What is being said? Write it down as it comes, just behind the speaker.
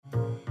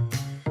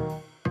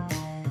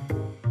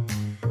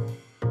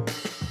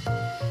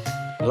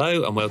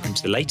Hello and welcome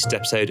to the latest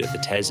episode of the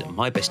TES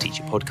My Best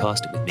Teacher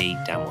podcast with me,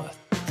 Dan Worth.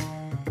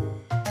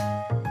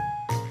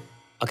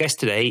 Our guest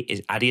today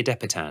is Ade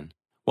Adepitan,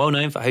 well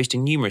known for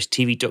hosting numerous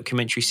TV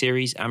documentary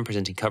series and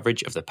presenting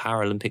coverage of the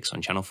Paralympics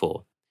on Channel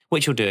 4,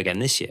 which he'll do again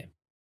this year.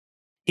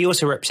 He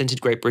also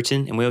represented Great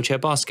Britain in wheelchair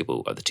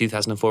basketball at the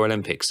 2004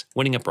 Olympics,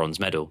 winning a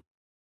bronze medal.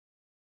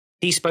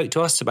 He spoke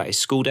to us about his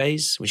school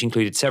days, which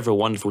included several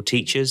wonderful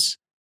teachers,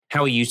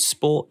 how he used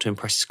sport to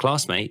impress his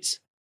classmates,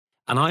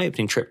 an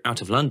eye-opening trip out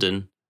of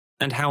London,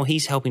 and how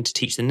he's helping to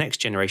teach the next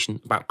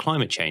generation about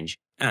climate change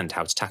and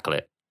how to tackle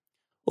it.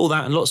 All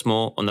that and lots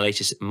more on the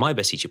latest My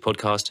Best Teacher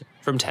podcast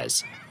from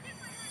TES.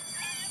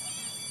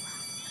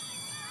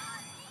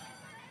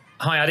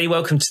 Hi, Ade.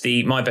 Welcome to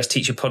the My Best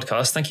Teacher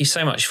podcast. Thank you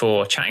so much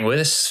for chatting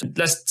with us.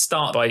 Let's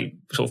start by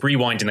sort of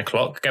rewinding the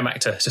clock, going back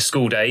to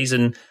school days,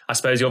 and I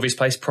suppose the obvious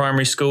place,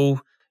 primary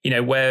school. You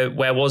know,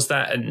 where was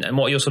that, and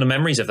what are your sort of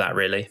memories of that,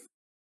 really?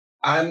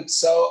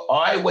 So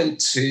I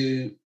went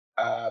to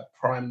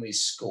primary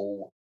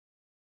school.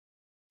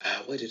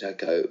 Where did I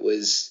go? It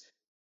was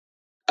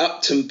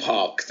Upton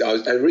Park.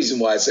 The reason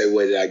why I say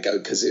where did I go,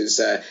 because it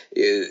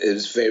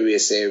was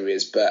various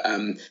areas, but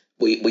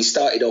we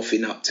started off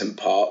in Upton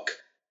Park.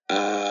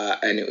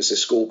 And it was a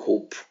school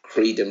called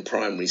Creedon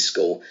Primary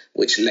School,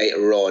 which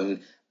later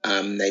on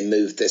they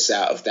moved us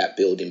out of that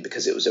building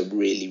because it was a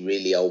really,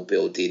 really old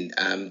building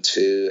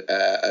to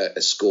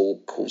a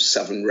school called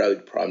Southern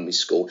Road Primary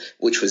School,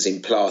 which was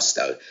in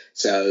Plaistow.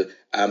 So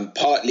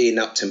partly in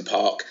Upton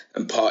Park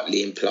and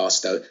partly in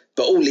Plaistow,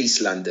 but all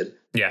East London.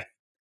 Yeah.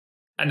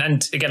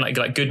 And again,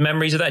 like good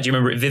memories of that? Do you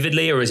remember it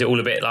vividly, or is it all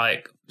a bit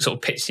like sort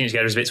of pitched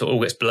together as a bit, sort of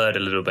all gets blurred a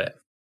little bit?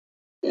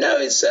 No,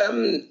 it's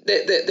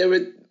there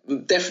are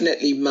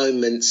definitely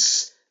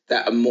moments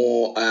that are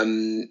more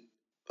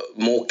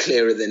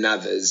clearer than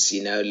others,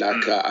 you know,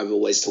 like I've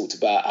always talked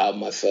about how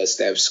my first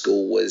day of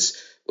school was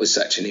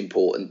such an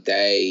important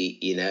day,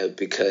 you know,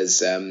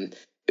 because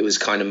it was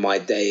kind of my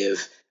day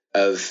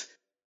of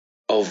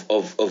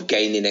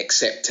gaining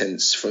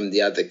acceptance from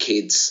the other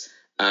kids.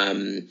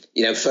 You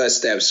know,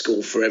 first day of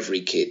school for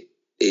every kid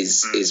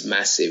is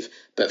massive,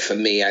 but for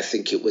me, I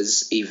think it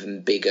was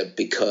even bigger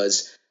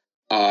because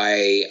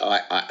I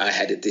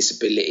had a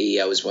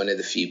disability. I was one of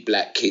the few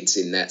black kids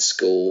in that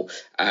school.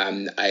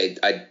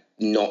 I'd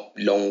not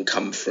long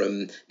come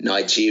from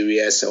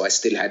Nigeria, so I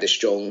still had a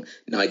strong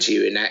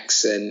Nigerian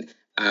accent.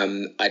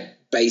 I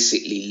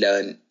basically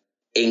learned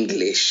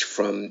English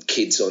from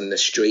kids on the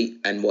street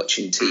and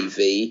watching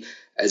TV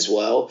as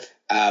well.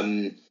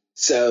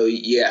 So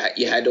yeah,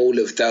 you had all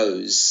of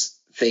those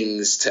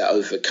things to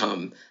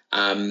overcome,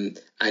 and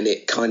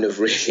it kind of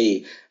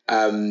really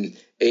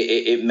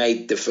it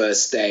made the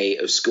first day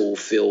of school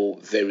feel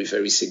very,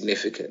 very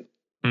significant.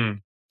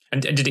 Mm.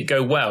 And did it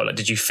go well? Like,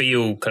 did you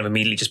feel kind of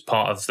immediately just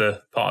part of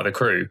the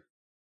crew?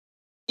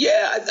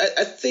 Yeah,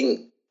 I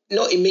think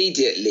not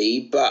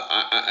immediately, but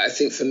I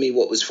think for me,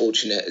 what was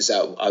fortunate is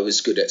that I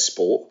was good at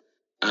sport.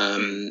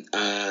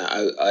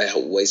 I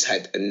always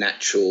had a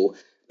natural,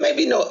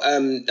 maybe not, I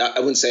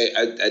wouldn't say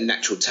a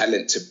natural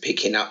talent to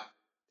picking up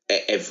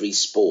every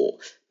sport,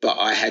 but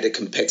I had a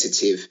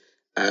competitive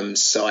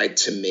side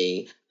to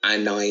me,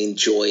 and I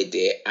enjoyed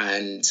it,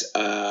 and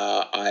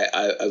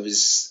I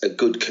was a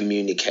good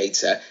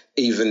communicator,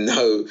 even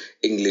though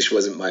English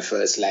wasn't my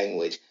first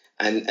language.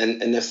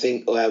 And I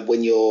think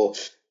when you're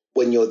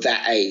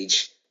that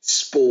age,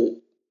 sport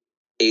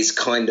is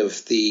kind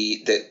of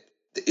the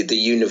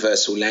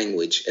universal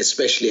language,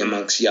 especially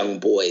amongst young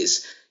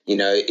boys. You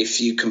know, if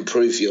you can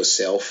prove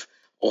yourself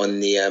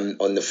on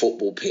the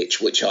football pitch,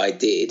 which I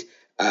did.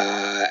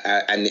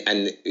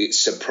 And it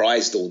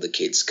surprised all the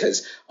kids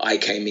because I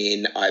came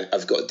in,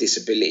 I've got a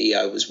disability.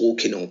 I was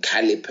walking on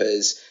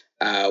calipers,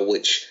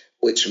 which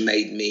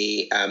made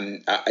me,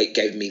 it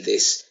gave me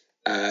this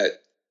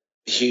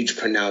huge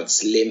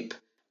pronounced limp.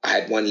 I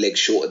had one leg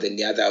shorter than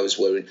the other. I was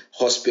wearing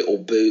hospital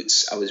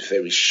boots. I was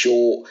very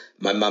short.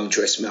 My mum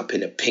dressed me up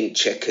in a pink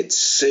checkered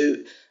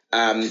suit.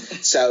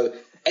 So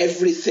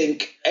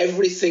everything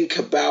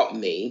about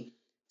me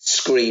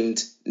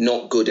screamed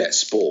not good at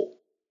sport.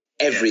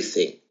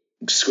 Everything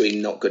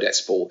screamed not good at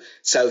sport.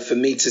 So for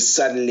me to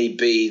suddenly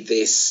be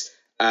this,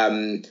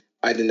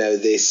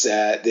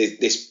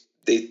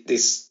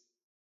 this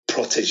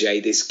protege,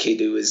 this kid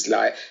who was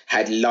like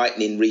had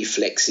lightning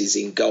reflexes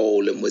in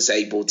goal and was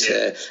able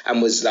to,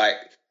 and was like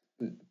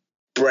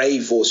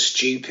brave or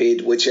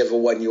stupid, whichever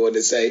one you want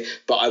to say.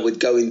 But I would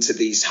go into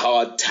these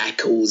hard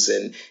tackles,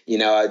 and you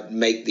know I'd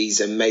make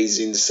these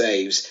amazing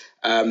saves.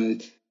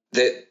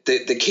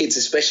 The kids,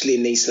 especially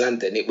in East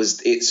London,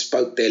 it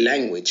spoke their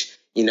language.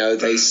 You know,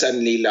 they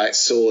suddenly like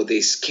saw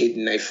this kid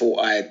and they thought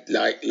I had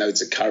like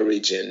loads of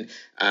courage, and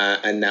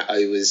that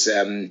I was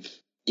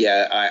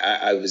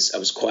I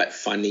was quite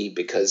funny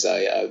because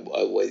I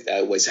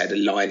always had a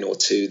line or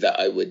two that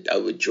I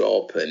would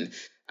drop, and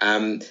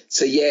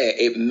So yeah,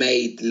 it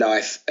made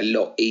life a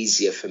lot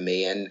easier for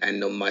me.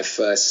 And on my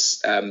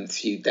first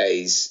few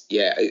days,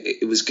 yeah,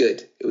 it was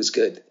good. It was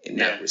good in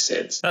that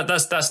sense.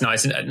 That's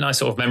nice, and nice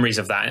sort of memories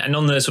of that. And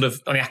on the sort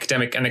of on the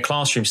academic and the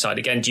classroom side,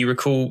 again, do you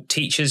recall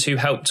teachers who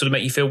helped sort of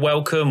make you feel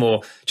welcome,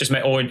 or just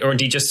or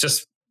indeed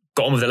just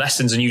got on with the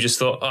lessons and you just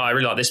thought, oh, I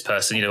really like this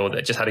person, you know, or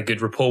that just had a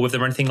good rapport with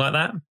them or anything like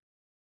that?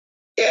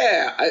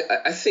 Yeah,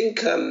 I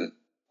think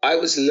I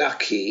was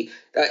lucky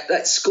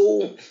that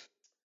school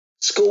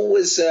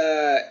was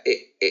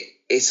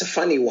it's a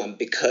funny one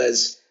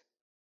because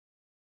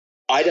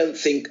I don't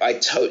think I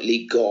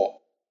totally got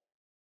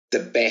the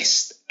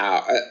best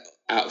out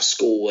of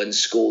school, and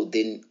school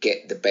didn't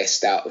get the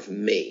best out of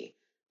me.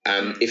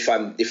 If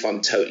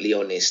I'm totally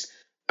honest,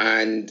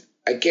 and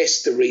I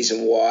guess the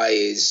reason why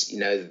is, you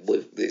know,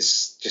 with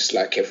this, just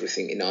like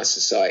everything in our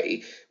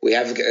society, we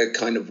have a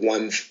kind of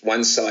one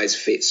size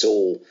fits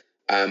all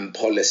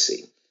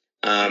policy,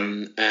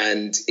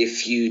 and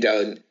if you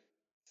don't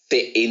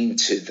fit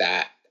into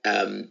that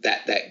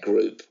that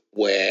group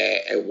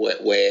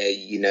where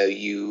you know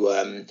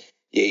you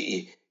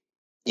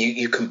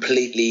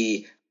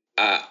completely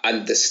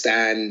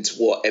understand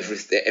what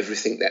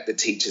everything that the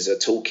teachers are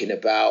talking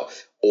about,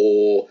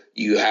 or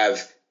you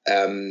have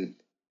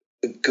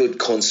good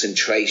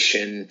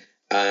concentration,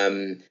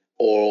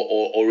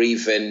 or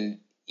even,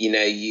 you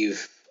know,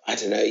 you've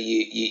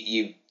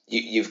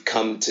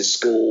come to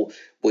school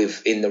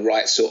with in the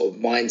right sort of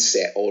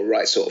mindset or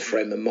right sort of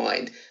frame of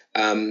mind.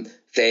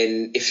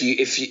 Then if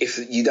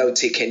you don't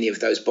tick any of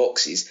those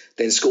boxes,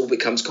 then school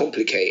becomes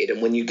complicated.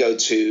 And when you go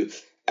to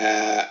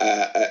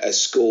a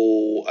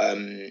school,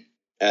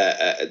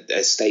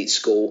 a state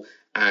school,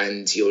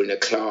 and you're in a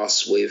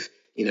class with,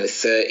 you know,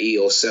 30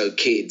 or so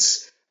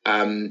kids,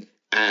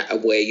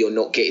 where you're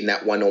not getting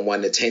that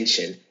one-on-one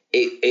attention,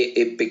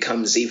 it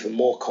becomes even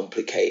more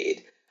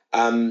complicated.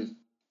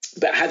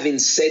 But having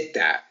said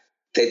that,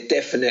 there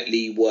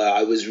definitely were.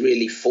 I was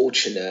really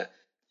fortunate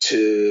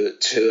to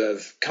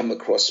have come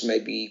across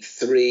maybe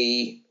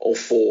 3 or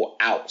 4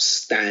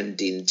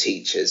 outstanding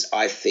teachers,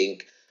 I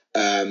think,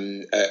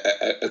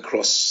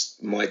 across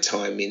my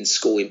time in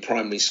school, in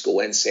primary school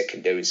and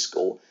secondary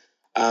school.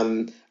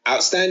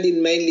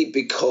 Outstanding mainly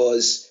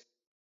because,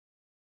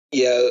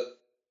 you know,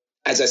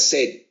 as I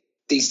said,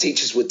 these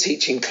teachers were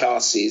teaching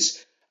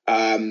classes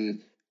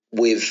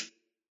with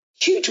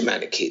huge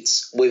amount of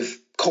kids with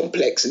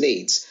complex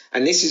needs.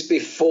 And this is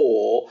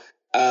before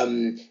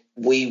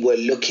we were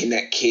looking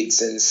at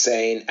kids and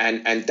saying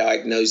and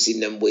diagnosing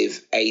them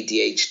with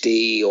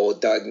ADHD, or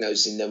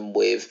diagnosing them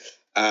with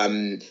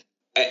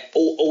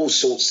all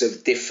sorts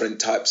of different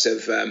types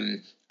of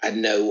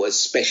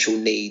special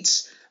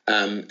needs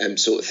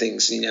sort of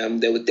things. You know,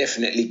 there were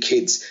definitely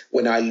kids,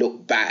 when I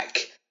look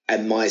back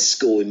at my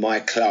school, in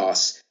my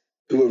class,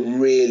 who were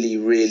really,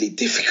 really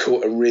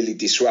difficult and really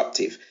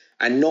disruptive,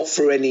 and not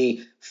for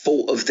any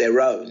fault of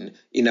their own.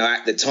 You know,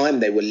 at the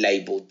time they were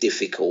labelled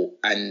difficult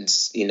and,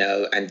 you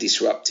know, and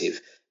disruptive.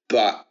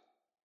 But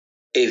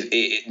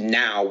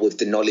now, with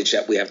the knowledge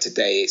that we have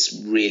today, it's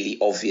really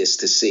obvious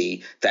to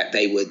see that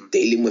they were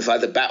dealing with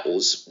other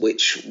battles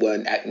which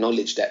weren't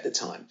acknowledged at the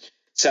time.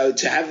 So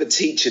to have a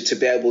teacher to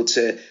be able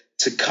to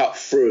cut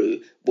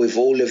through with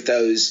all of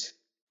those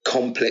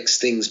complex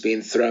things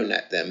being thrown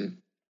at them,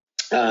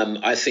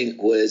 I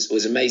think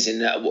was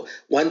amazing.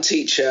 One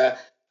teacher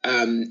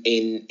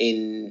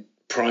in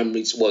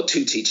primary, well,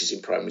 2 teachers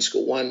in primary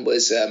school. One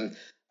was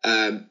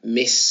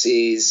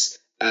Mrs.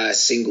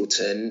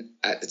 Singleton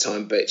at the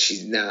time, but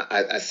she's now,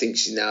 I think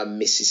she's now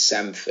Mrs.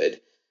 Sanford.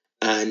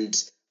 And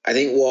I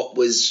think what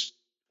was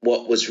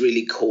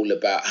really cool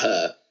about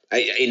her,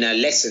 in her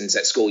lessons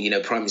at school, you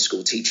know, primary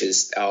school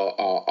teachers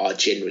are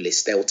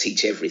generalists. They'll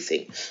teach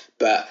everything.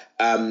 But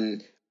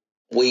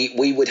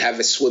we would have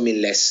a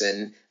swimming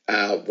lesson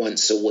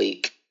once a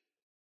week.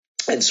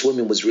 And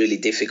swimming was really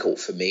difficult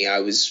for me.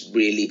 I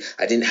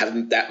didn't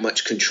have that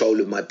much control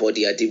of my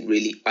body. I didn't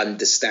really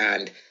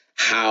understand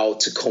how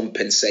to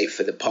compensate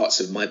for the parts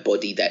of my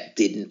body that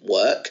didn't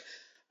work.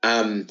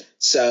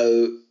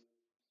 So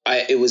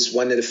it was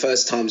one of the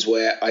first times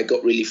where I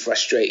got really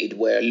frustrated,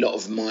 where a lot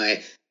of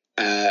my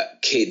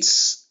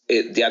kids,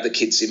 the other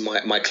kids in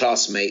my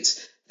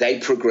classmates, they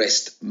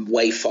progressed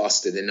way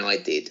faster than I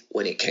did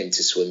when it came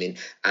to swimming,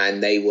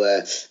 and they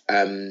were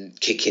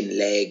kicking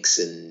legs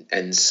and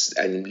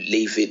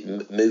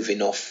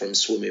moving off from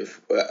swimming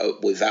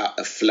without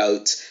a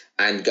float,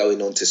 and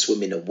going on to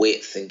swimming a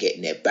width and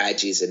getting their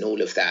badges and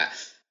all of that.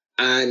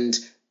 And,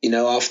 you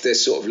know, after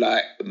sort of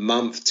like a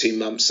month, 2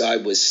 months, I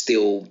was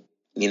still,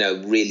 you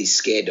know, really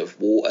scared of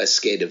water,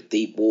 scared of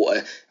deep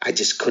water. I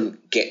just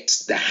couldn't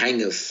get the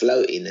hang of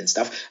floating and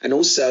stuff. And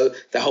also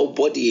the whole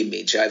body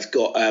image. I've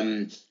got,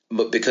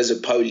 because of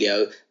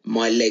polio,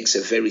 my legs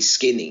are very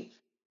skinny.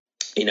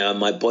 You know,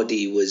 my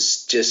body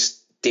was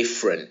just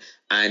different.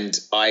 And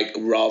I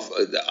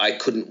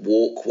couldn't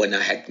walk when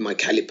I had my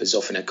calipers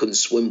off, and I couldn't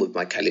swim with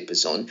my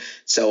calipers on.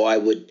 So I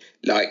would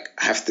like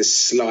have to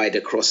slide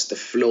across the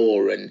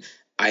floor, and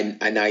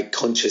I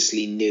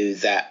consciously knew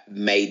that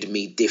made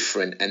me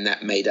different, and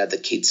that made other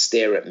kids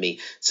stare at me.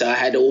 So I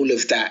had all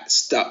of that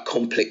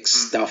complex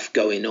stuff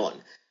going on.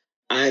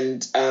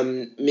 And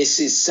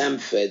Mrs.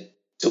 Sanford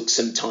took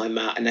some time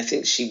out, and I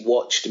think she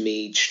watched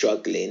me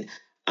struggling.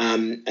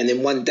 And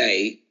then one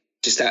day,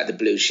 just out of the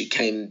blue, she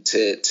came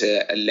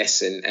to a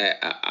lesson.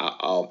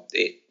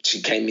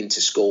 She came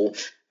into school,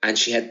 and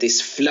she had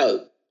this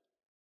float.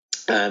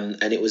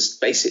 And it was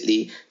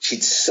basically,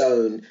 she'd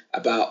sewn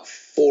about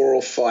 4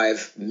 or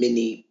 5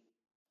 mini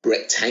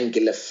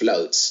rectangular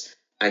floats,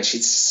 and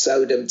she'd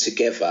sew them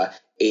together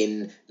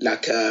in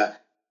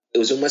it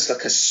was almost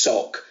like a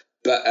sock,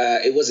 but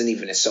it wasn't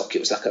even a sock. It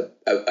was like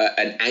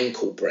an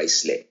ankle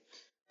bracelet.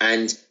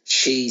 And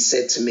she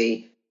said to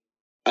me,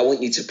 I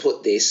want you to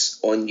put this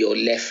on your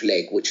left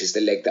leg, which is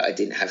the leg that I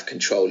didn't have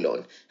control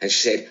on. And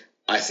she said,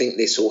 I think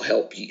this will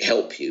help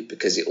you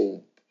because it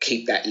will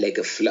keep that leg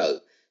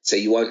afloat. So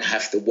you won't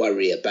have to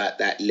worry about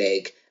that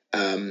leg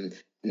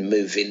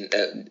moving,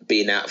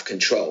 being out of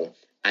control.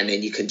 And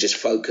then you can just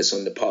focus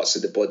on the parts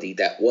of the body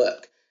that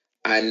work.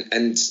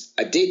 And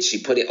I did.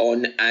 She put it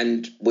on,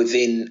 and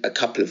within a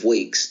couple of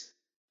weeks,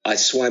 I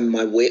swam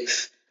my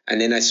width, and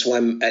then I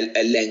swam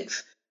a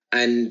length.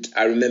 And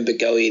I remember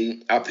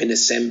going up in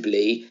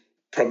assembly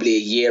probably a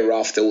year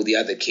after all the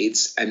other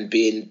kids and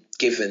being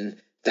given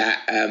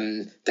that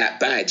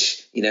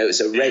badge. You know, it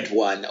was a red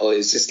one, or it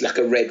was just like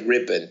a red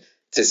ribbon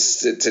to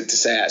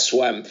say I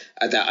swam,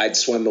 that I'd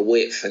swum a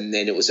width, and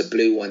then it was a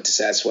blue one to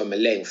say I swam a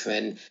length.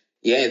 And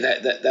yeah,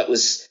 that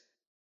was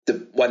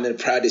one of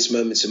the proudest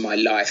moments of my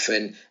life.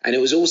 And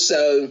it was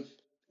also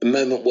a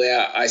moment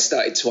where I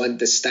started to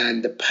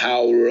understand the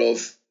power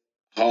of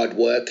hard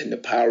work and the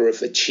power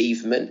of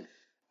achievement,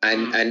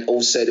 and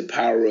also the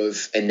power of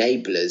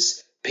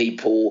enablers,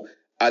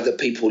 other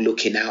people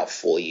looking out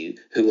for you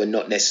who are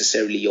not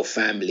necessarily your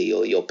family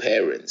or your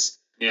parents.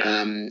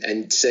 Yeah.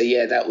 And so,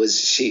 yeah, that was,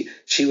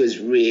 she was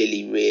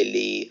really,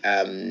 really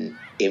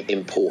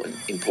important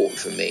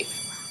for me.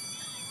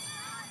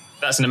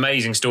 That's an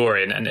amazing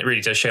story, and it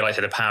really does show, like,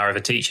 the power of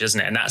a teacher, doesn't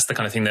it? And that's the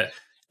kind of thing that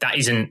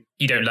isn't,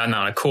 you don't learn that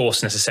on a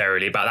course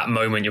necessarily, about that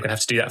moment you're going to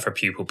have to do that for a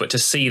pupil. But to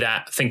see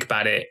that, think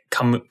about it,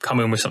 come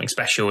in with something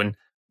special and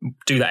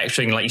do that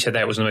extra thing, like you said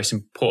there, was one of the most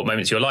important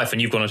moments of your life,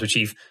 and you've gone on to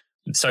achieve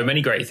so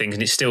many great things,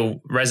 and it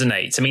still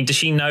resonates. I mean, does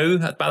she know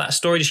about that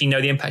story? Does she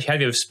know the impact you had?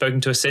 Have you ever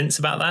spoken to her since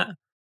about that?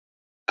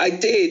 I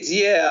did,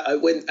 yeah. I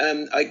went.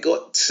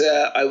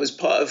 I was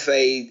part of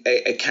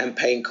a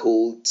campaign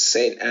called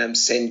 "Send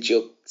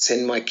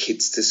My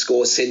Kids to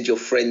School," "Send Your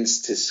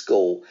Friends to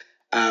School,"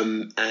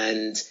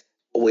 and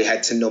we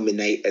had to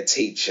nominate a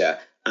teacher.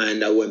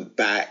 And I went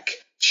back.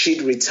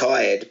 She'd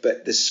retired,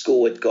 but the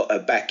school had got her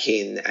back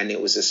in, and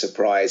it was a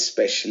surprise,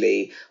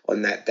 especially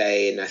on that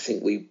day. And I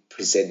think we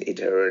presented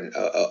her an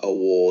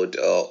award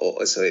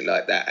or something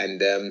like that.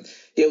 And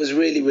it was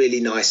really, really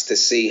nice to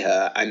see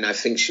her. And I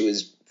think she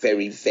was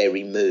very,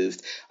 very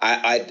moved.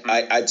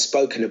 I'd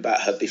spoken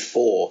about her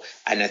before,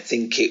 and I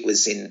think it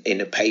was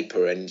in a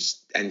paper, and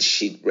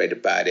she'd read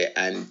about it,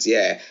 and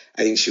yeah,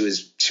 I think she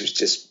was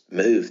just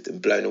moved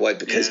and blown away,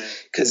 because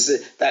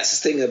that's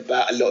the thing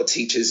about a lot of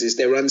teachers, is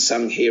they're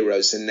unsung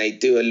heroes, and they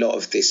do a lot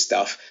of this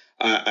stuff.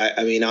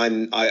 I mean,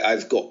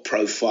 I've got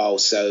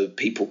profiles so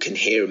people can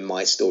hear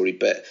my story,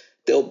 but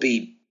there'll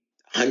be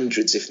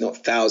hundreds, if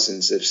not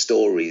thousands, of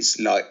stories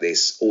like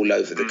this all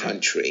over the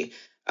country.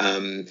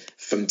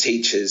 From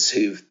teachers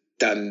who've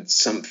done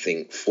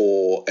something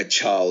for a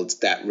child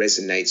that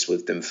resonates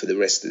with them for the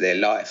rest of their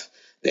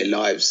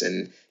lives.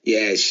 And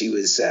yeah, she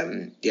was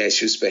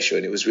special,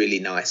 and it was really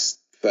nice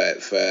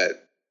for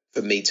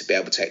me to be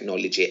able to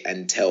acknowledge it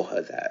and tell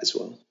her that as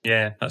well.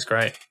 Yeah, that's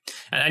great.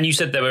 And you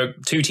said there were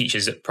 2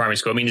 teachers at primary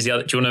school. I mean, do you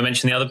want to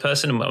mention the other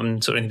person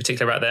and sort of in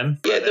particular about them?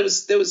 Yeah, there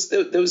was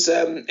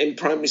in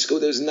primary school,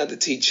 there was another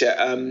teacher,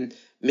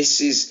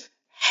 Mrs.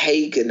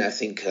 Hagan, I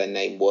think her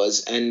name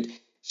was, and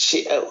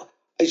she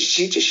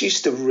just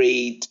used to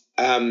read,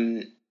 at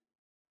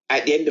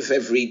the end of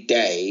every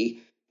day,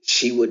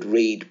 she would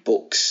read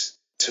books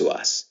to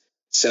us.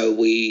 So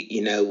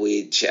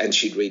and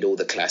she'd read all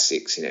the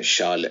classics,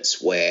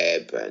 Charlotte's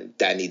Web and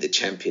Danny the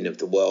Champion of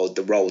the World,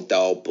 the Roald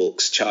Dahl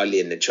books,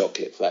 Charlie and the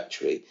Chocolate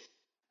Factory.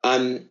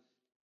 And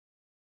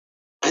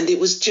it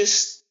was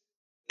just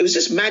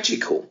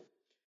magical.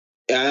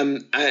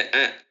 When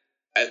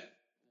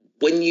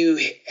you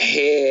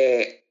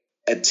hear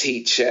a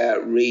teacher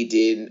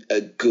reading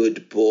a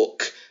good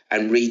book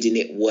and reading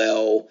it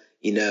well,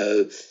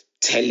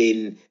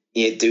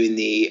 doing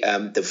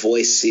the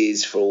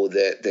voices for all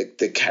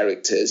the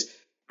characters,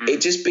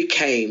 it just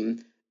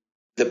became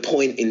the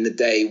point in the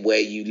day where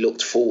you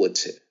looked forward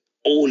to.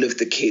 All of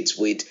the kids,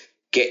 we'd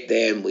get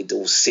there and we'd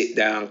all sit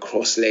down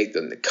cross-legged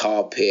on the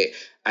carpet,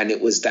 and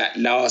it was that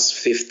last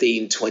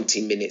 15,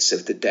 20 minutes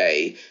of the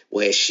day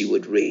where she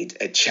would read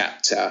a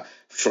chapter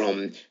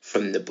from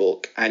the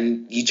book,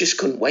 and you just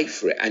couldn't wait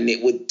for it, and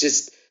it would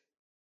just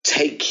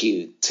take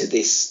you to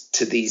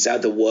these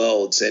other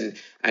worlds, and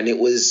it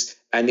was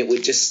and it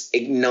would just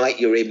ignite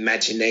your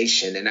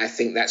imagination. And I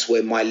think that's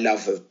where my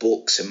love of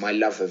books and my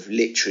love of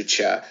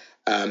literature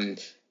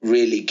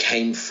really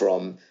came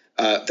from,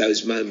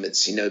 those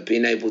moments,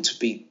 being able to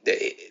be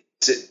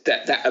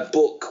that a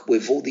book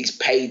with all these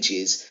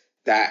pages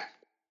that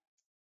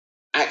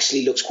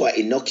actually looks quite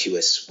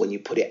innocuous when you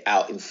put it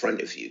out in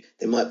front of you.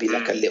 There might be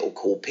like a little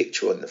cool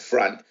picture on the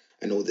front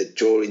and all the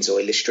drawings or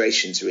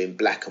illustrations are in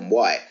black and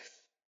white.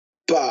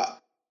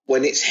 But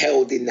when it's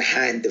held in the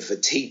hand of a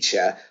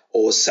teacher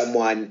or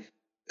someone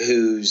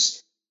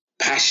who's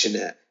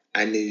passionate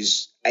and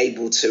who's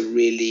able to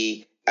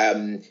really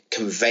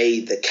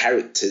convey the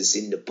characters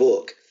in the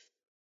book,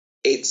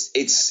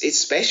 it's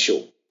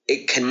special.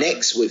 It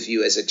connects with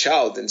you as a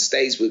child and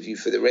stays with you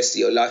for the rest of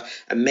your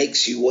life and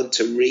makes you want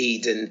to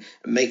read and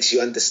makes you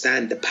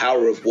understand the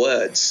power of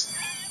words.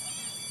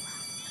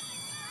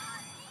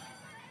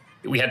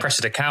 We had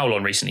Cressida Cowell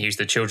on recently, who's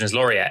the Children's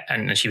Laureate,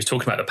 and she was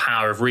talking about the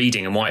power of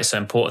reading and why it's so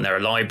important. There are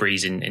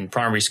libraries in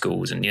primary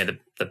schools, and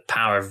the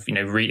power of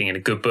reading in a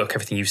good book.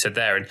 Everything you've said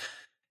there, and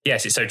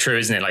yes, it's so true,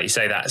 isn't it? Like you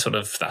say, that sort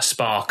of that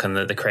spark and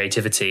the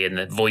creativity and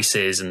the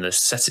voices and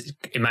the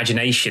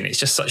imagination. It's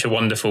just such a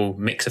wonderful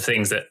mix of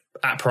things that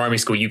at primary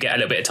school you get a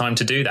little bit of time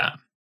to do that.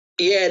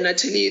 Yeah, and I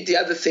tell you, the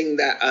other thing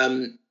that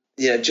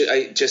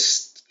I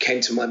just came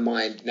to my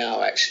mind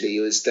now actually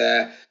was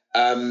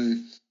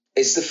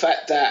is the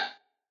fact that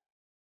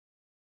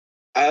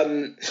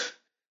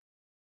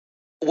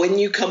when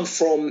you come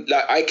from,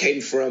 like I came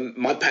from,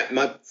 my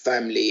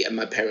family and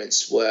my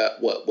parents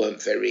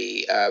weren't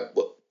very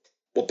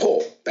were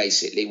poor,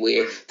 basically.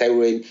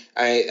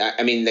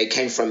 They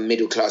came from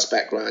middle class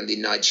background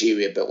in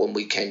Nigeria, but when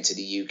we came to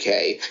the UK,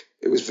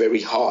 it was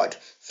very hard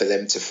for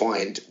them to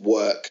find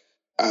work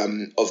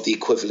of the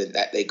equivalent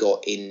that they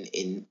got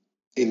in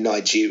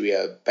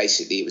Nigeria.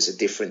 Basically, it was a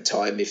different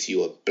time. If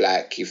you were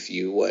black, if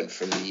you weren't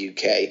from the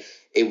UK,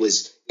 it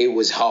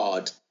was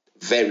hard,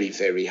 very,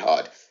 very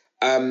hard.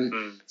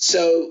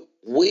 So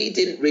we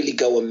didn't really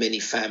go on many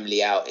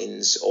family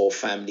outings or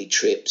family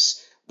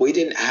trips. We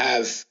didn't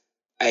have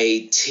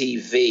a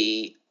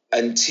TV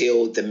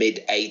until the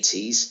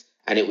mid-80s,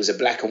 and it was a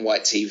black and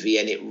white TV,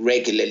 and it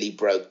regularly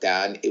broke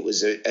down. It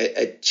was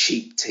a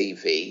cheap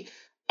TV.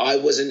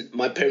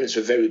 My parents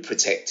were very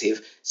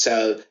protective,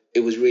 so it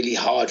was really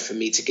hard for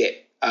me to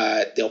get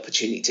the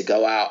opportunity to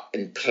go out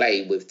and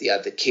play with the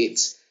other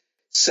kids.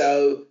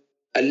 So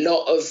a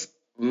lot of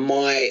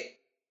my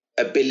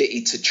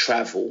ability to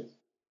travel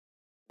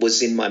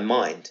was in my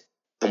mind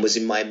and was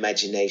in my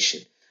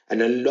imagination.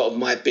 And a lot of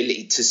my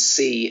ability to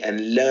see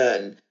and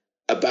learn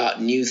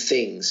about new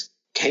things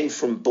came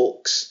from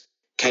books,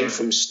 came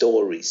from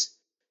stories.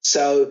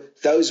 So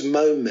those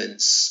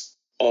moments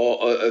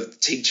of the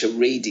teacher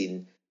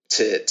reading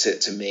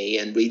to me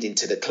and reading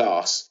to the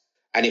class,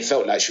 and it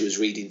felt like she was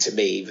reading to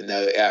me, even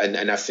though,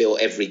 and I feel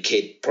every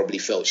kid probably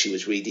felt she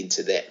was reading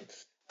to them.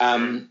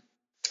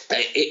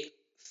 It,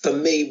 for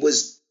me,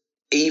 was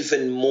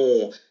even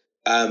more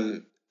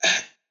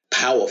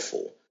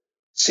powerful,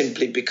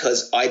 simply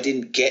because I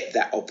didn't get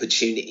that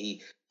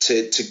opportunity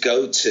to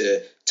go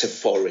to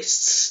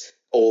forests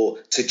or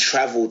to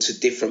travel to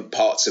different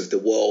parts of the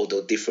world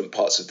or different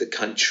parts of the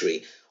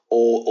country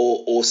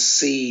or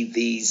see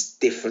these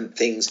different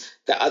things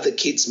that other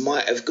kids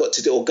might have got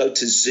to do, or go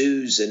to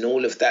zoos and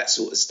all of that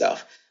sort of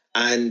stuff.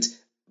 And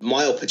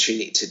my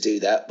opportunity to do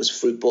that was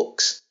through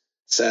books.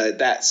 So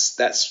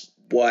that's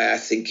why I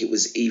think it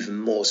was even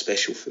more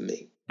special for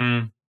me.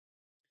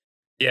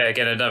 Yeah,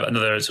 again,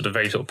 another sort of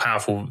very sort of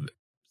powerful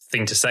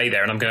thing to say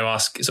there. And I'm going to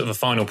ask sort of a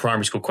final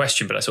primary school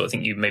question, but I sort of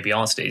think you maybe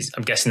answered it. Is,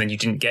 I'm guessing then you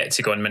didn't get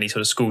to go on many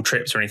sort of school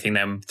trips or anything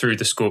then through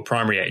the school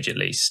primary age, at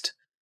least.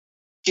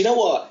 Do you know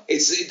what?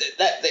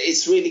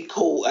 It's really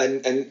cool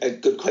and a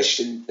good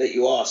question that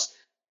you asked.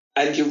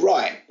 And you're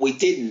right, I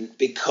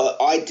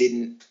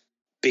didn't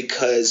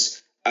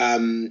because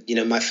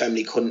my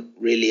family couldn't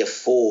really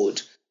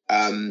afford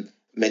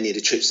many of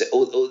the trips that,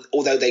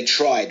 although they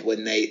tried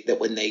when they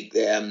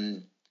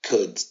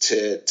could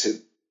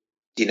to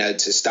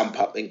stump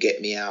up and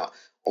get me out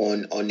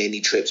on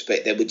any trips,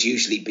 but they would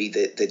usually be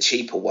the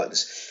cheaper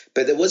ones.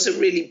 But there was a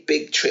really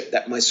big trip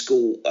that my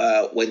school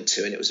went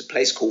to, and it was a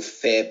place called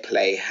Fair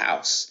Play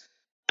House.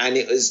 And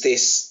it was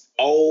this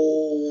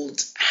old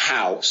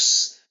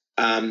house,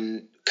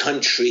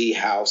 country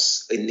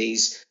house in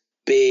these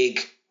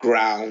big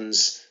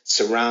grounds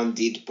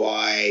surrounded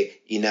by,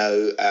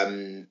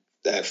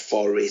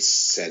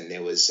 forests, and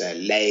there was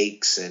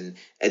lakes and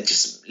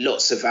just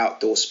lots of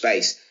outdoor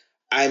space.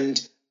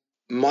 And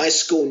my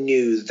school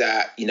knew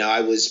that,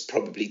 I was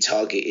probably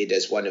targeted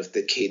as one of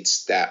the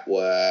kids that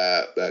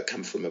were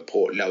come from a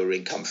poor, lower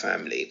income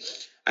family.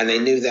 And they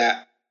knew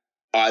that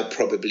I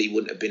probably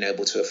wouldn't have been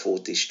able to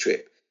afford this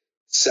trip.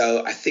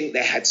 So I think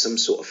they had some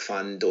sort of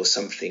fund or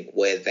something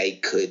where they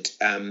could,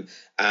 and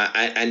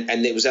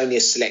there was only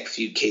a select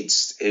few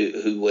kids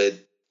who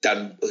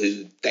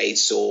they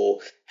saw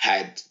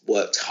had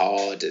worked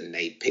hard and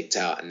they picked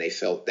out and they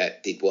felt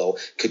that did well,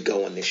 could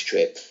go on this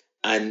trip.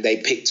 And they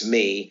picked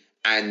me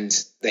and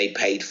they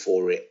paid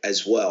for it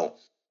as well.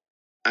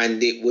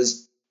 And it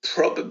was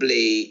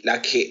probably,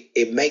 like,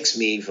 it makes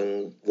me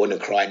even want to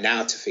cry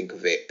now to think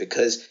of it,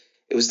 because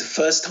it was the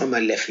first time I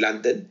left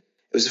London.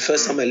 It was the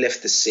first time I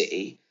left the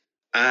city.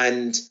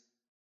 And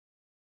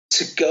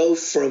to go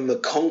from a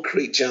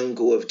concrete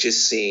jungle of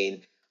just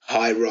seeing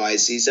high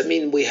rises. I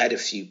mean, we had a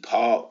few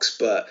parks,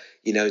 but,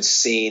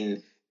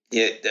 seeing,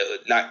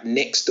 like,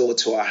 next door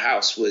to our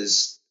house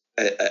was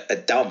a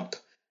dump.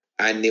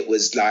 And it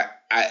was like,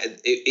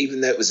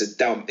 even though it was a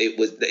dump, it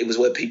was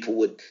where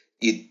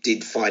you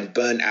did find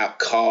burnt out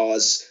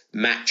cars,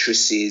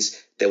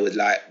 mattresses. There were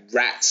like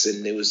rats,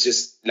 and it was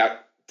just like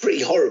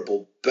pretty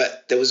horrible.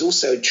 But there was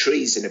also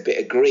trees and a bit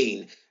of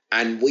green,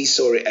 and we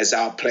saw it as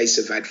our place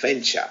of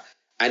adventure.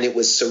 And it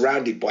was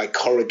surrounded by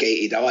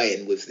corrugated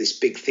iron with this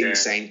big thing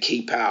saying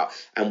 "keep out."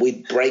 And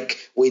we'd break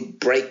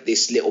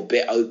this little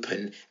bit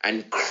open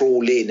and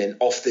crawl in, and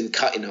often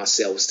cutting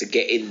ourselves to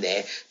get in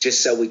there just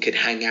so we could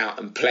hang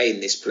out and play in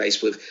this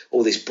place with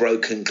all this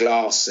broken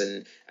glass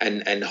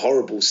and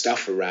horrible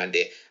stuff around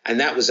it. And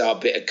that was our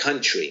bit of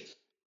country.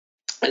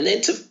 And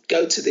then to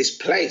go to this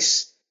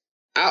place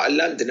out of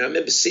London, I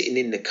remember sitting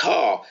in the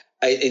car,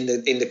 in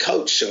the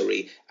coach,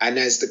 sorry, and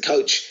as the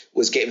coach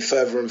was getting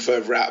further and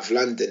further out of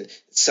London,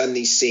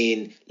 suddenly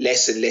seeing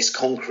less and less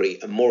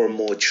concrete and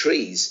more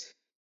trees,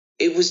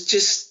 it was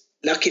just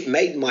like it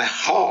made my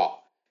heart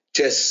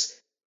just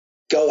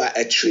go at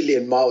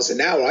 1,000,000,000 miles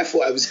an hour. I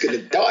thought I was going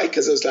to die,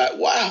 because I was like,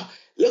 wow,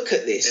 look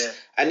at this. Yeah.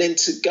 And then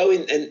to go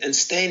in and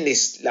stay in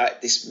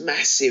this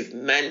massive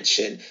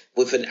mansion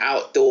with an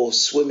outdoor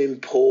swimming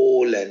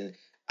pool, and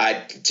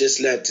I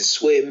just learned to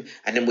swim.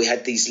 And then we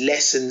had these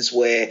lessons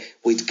where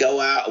we'd go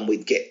out and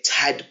we'd get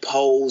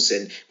tadpoles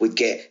and we'd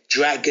get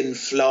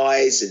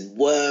dragonflies and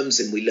worms,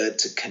 and we learned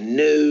to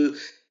canoe.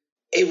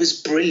 It was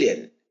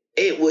brilliant.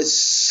 It was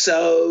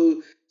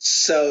so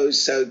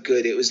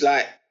good. It was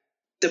like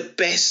the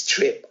best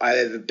trip I've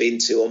ever been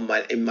to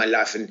in my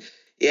life. And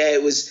yeah,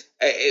 it was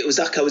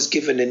like I was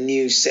given a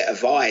new set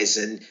of eyes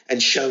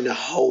and shown a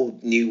whole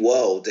new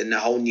world and a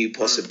whole new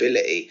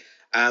possibility.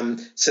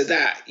 So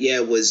that,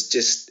 was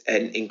just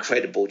an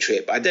incredible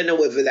trip. I don't know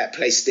whether that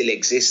place still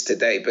exists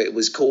today, but it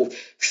was called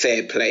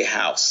Fair Play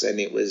House, and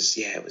it was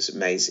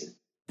amazing.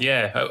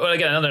 Yeah, well,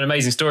 again, another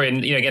amazing story,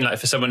 and again, like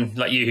for someone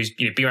like you who's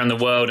been around the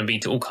world and been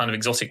to all kind of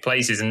exotic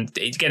places, and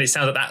again, it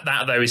sounds like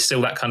that though is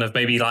still that kind of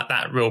maybe like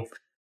that real.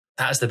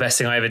 That's the best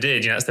thing I ever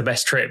did. That's the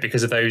best trip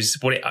because of those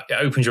what it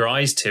opened your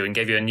eyes to and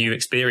gave you a new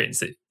experience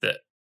that like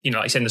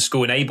you said, the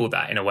school enabled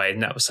that in a way,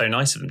 and that was so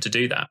nice of them to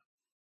do that.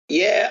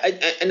 Yeah,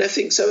 and I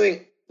think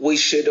something we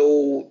should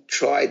all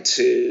try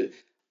to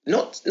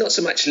not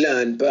so much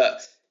learn,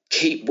 but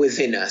keep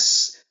within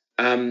us,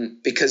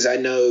 because I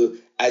know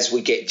as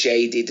we get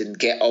jaded and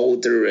get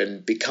older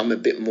and become a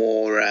bit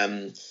more,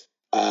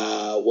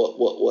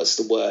 what's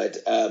the word?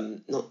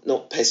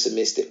 Not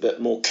pessimistic,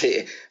 but more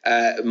clear,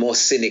 more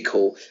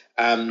cynical.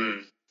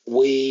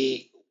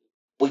 We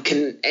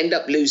can end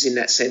up losing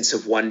that sense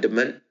of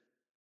wonderment,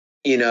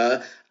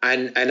 and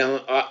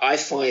I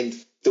find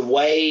the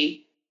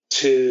way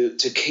to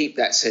keep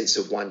that sense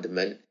of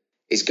wonderment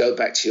is go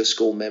back to your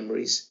school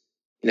memories,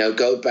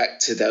 go back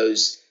to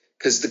those,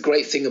 because the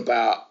great thing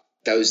about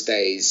those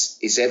days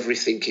is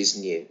everything is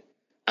new.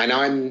 And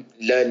I'm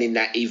learning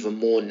that even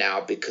more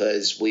now,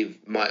 because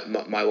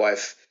my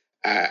wife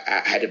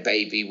had a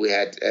baby. We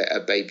had a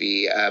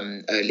baby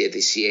earlier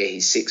this year.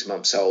 He's 6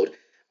 months old,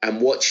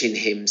 and watching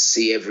him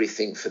see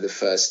everything for the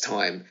first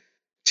time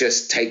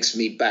just takes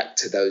me back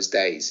to those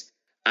days.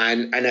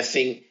 And I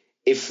think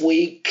if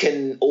we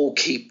can all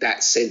keep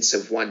that sense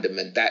of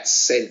wonderment, that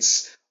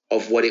sense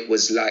of what it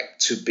was like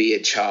to be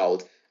a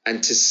child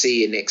and to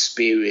see and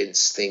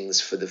experience things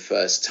for the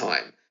first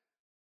time,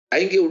 I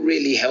think it will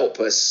really help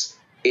us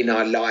in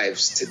our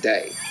lives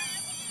today.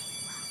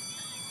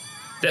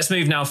 Let's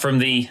move now from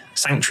the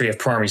sanctuary of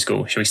primary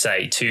school, shall we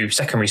say, to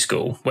secondary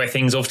school, where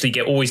things obviously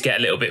always get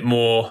a little bit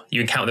more, you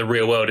encounter the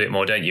real world a bit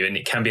more, don't you? And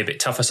it can be a bit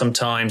tougher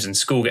sometimes, and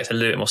school gets a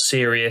little bit more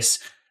serious.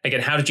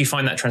 Again, how did you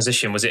find that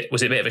transition? Was it a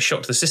bit of a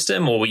shock to the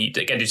system, or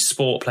did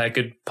sport play a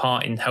good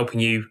part in helping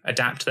you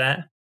adapt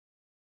there?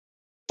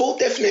 Sport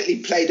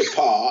definitely played a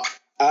part.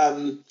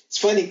 It's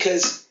funny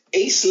because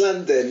East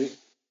London,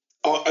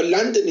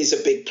 London is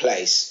a big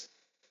place,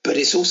 but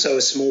it's also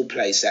a small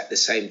place at the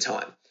same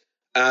time.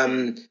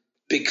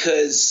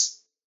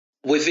 Because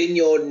within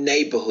your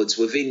neighborhoods,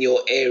 within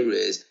your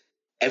areas,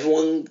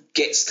 everyone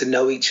gets to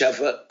know each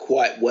other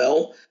quite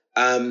well.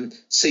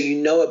 So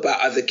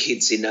about other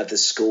kids in other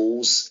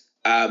schools.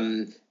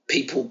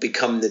 People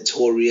become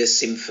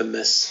notorious,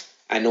 infamous,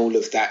 and all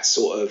of that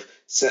sort of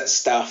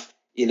stuff.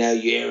 You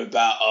hear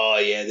about,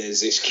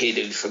 there's this kid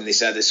who's from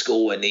this other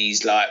school and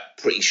he's like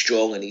pretty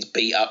strong and he's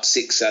beat up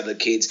 6 other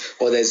kids.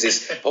 Or there's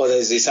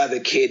this other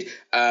kid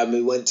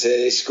who went to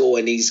this school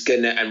and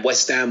and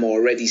West Ham are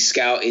already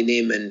scouting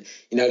him.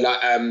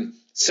 And,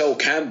 Sol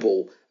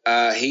Campbell,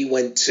 he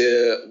went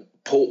to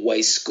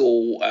Portway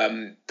School,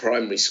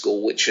 primary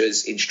school, which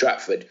was in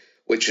Stratford,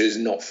 which was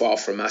not far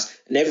from us.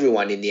 And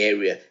everyone in the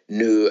area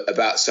knew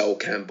about Sol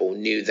Campbell,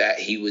 knew that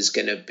he was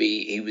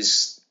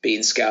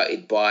being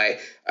scouted by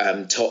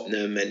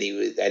Tottenham, and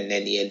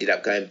then he ended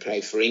up going to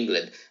play for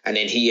England, and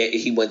then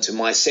he went to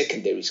my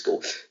secondary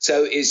school.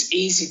 So it's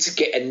easy to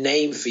get a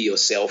name for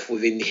yourself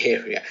within the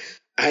area,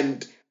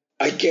 and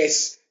I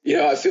guess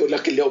I feel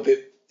like a little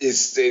bit.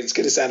 It's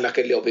going to sound like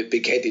a little bit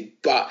big-headed,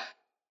 but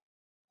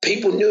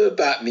people knew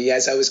about me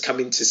as I was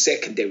coming to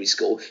secondary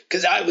school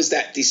because I was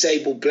that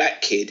disabled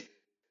black kid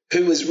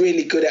who was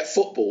really good at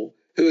football,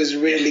 who was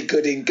really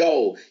good in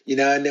goal,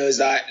 and there was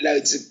like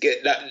loads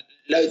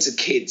of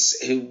kids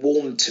who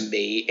warmed to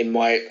me in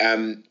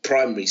my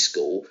primary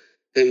school,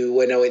 who,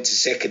 when I went to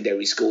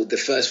secondary school, the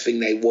first thing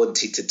they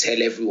wanted to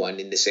tell everyone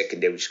in the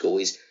secondary school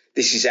is,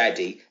 this is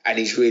Ade, and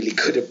he's really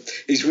good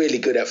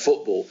at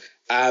football.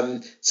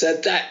 So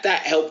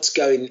that helped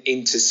going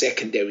into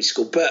secondary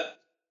school. But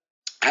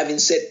having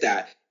said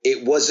that,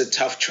 it was a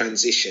tough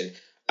transition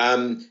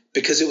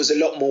because it was a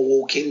lot more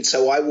walking.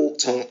 So I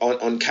walked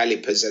on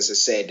calipers, as I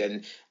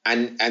said,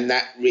 and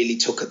that really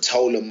took a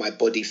toll on my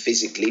body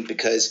physically,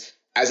 because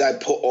as I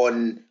put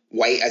on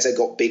weight, as I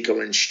got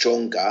bigger and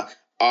stronger,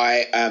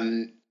 my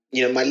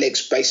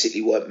legs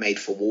basically weren't made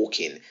for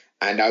walking,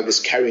 and I was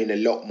carrying a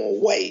lot more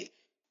weight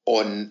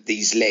on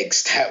these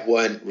legs that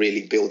weren't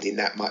really building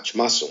that much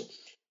muscle.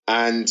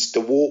 And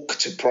the walk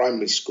to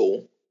primary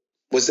school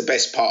was the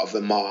best part of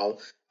a mile,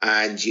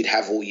 and you'd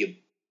have all your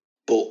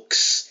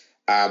books,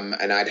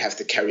 and I'd have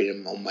to carry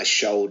them on my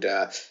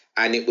shoulder,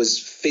 and it was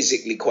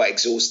physically quite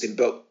exhausting.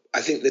 But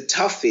I think the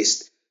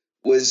toughest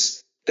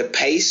was the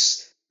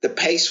pace. The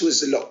pace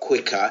was a lot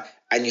quicker,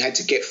 and you had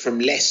to get from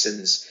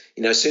lessons.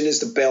 As soon as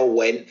the bell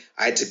went,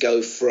 I had to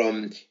go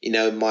from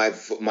my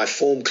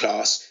form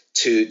class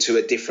to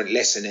a different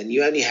lesson, and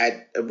you only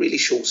had a really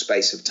short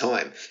space of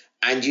time.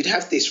 And you'd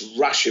have this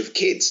rush of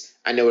kids,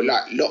 and there were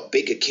like a lot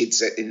bigger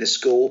kids in the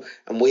school,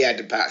 and we had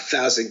about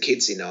 1,000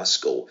 kids in our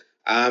school.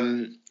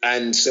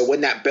 And so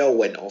when that bell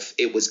went off,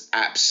 it was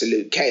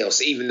absolute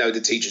chaos. Even though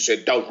the teacher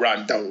said, don't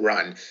run,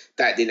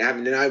 that didn't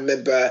happen. And I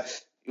remember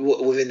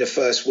within the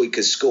first week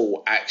of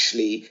school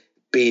actually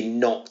being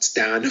knocked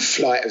down a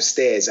flight of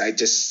stairs. I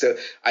just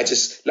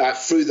like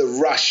through the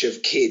rush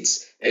of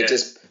kids, it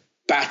just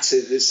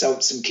battered.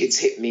 Some kids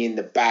hit me in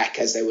the back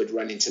as they would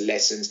run into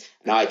lessons,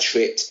 and I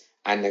tripped,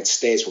 and the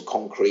stairs were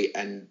concrete,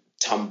 and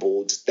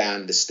tumbled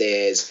down the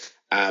stairs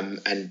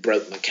and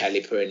broke my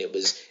caliper, and it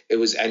was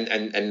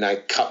and I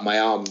cut my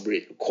arm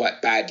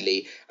quite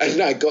badly,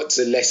 and I got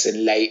to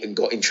lesson late and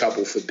got in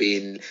trouble for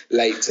being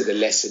late to the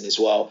lesson as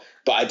well.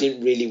 But I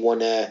didn't really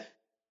want to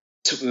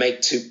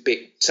make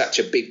such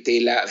a big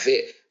deal out of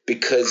it,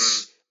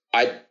 because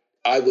I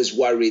was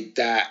worried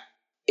that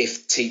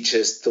if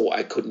teachers thought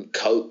I couldn't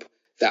cope,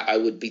 that I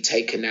would be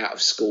taken out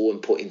of school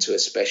and put into a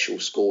special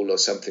school or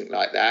something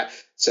like that.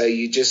 So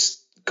you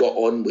just got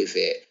on with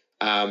it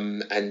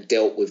and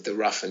dealt with the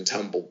rough and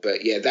tumble.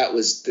 But yeah, that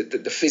was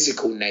the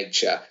physical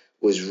nature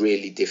was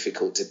really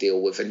difficult to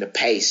deal with, and the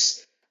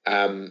pace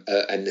and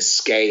the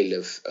scale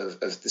of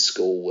the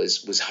school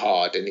was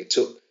hard, and it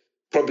took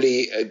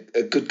probably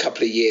a good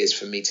couple of years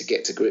for me to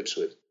get to grips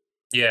with.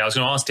 Yeah, I was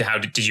going to ask you, how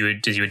did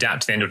you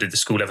adapt to the end, or did the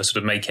school ever sort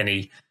of make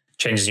any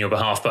changes on your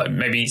behalf? But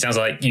maybe it sounds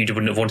like you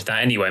wouldn't have wanted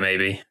that anyway,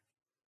 maybe.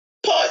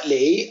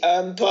 Partly.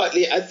 I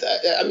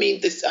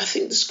think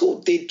the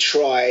school did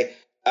try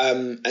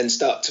and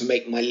start to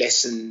make my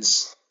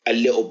lessons a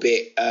little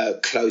bit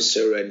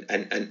closer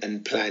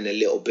and plan a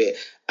little bit.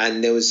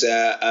 And there was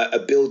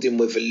a building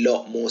with a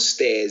lot more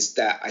stairs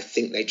that I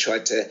think they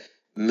tried to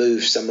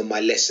move some of my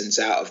lessons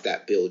out of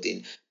that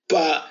building.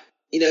 But,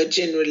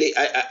 generally,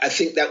 I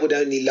think that would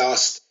only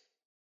last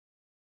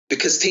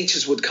because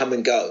teachers would come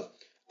and go.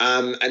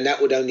 And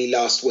that would only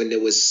last when there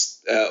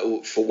was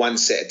for one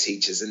set of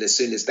teachers. And as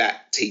soon as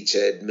that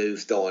teacher had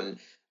moved on,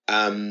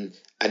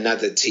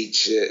 another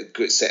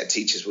set of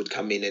teachers would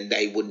come in, and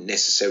they wouldn't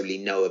necessarily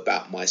know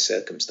about my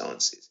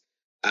circumstances.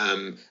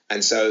 And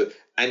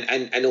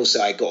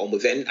also I got on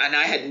with it. And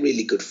I had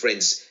really good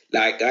friends.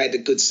 Like, I had a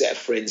good set of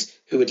friends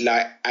who would,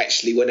 like,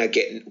 actually, when I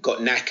got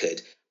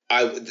knackered,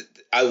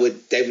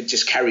 they would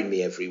just carry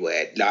me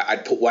everywhere. Like,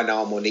 I'd put one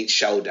arm on each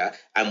shoulder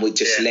and we'd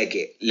just leg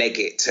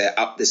it to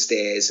up the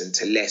stairs and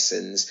to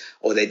lessons,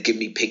 or they'd give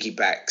me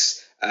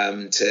piggybacks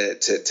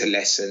to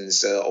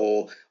lessons,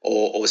 or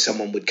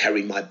someone would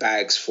carry my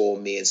bags for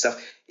me and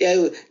stuff.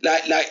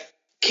 Like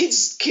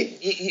kids,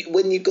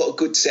 when you've got a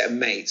good set of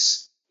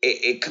mates,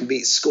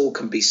 school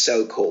can be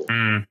so cool.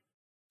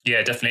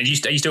 Yeah, definitely.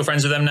 Are you still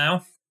friends with them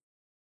now?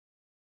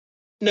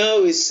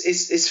 No,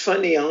 it's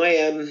funny.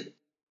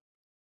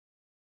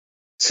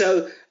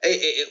 So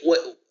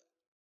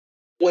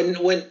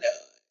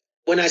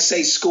when I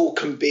say school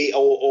can be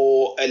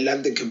or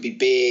London can be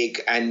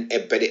big,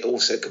 but it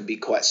also can be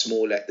quite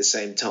small at the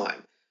same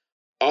time,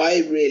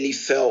 I really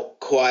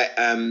felt quite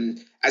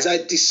as I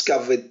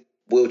discovered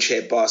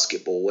wheelchair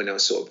basketball when I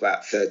was sort of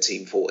about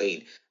 13,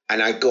 14,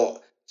 and I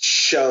got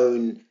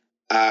shown.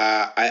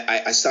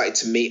 I started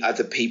to meet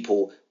other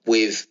people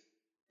with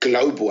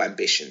global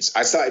ambitions.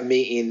 I started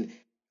meeting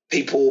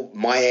people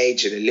my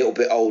age and a little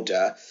bit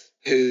older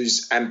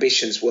whose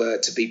ambitions were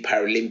to be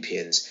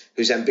Paralympians,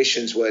 whose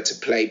ambitions were to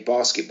play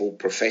basketball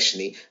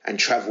professionally and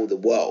travel the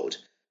world,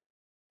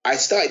 I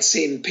started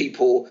seeing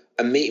people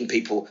and meeting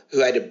people who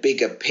had a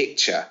bigger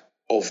picture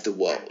of the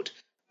world.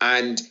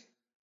 And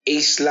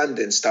East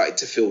London started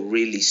to feel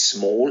really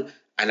small,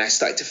 and I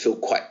started to feel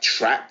quite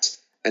trapped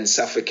and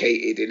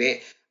suffocated in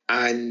it.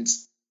 And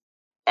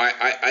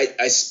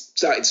I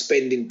started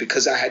spending,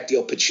 because I had the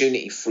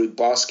opportunity through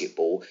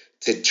basketball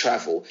to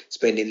travel,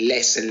 spending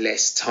less and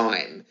less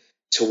time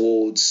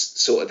towards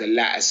sort of the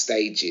latter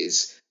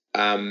stages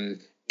in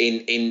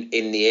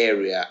the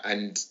area.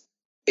 And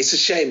it's a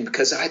shame,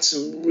 because I had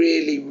some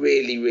really,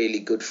 really, really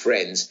good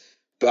friends,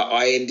 but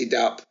I ended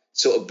up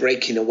sort of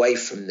breaking away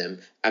from them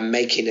and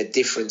making a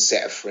different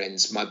set of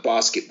friends, my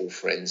basketball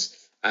friends.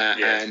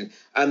 But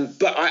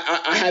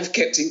I have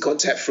kept in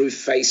contact through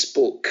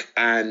Facebook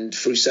and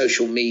through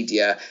social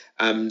media.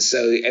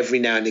 So every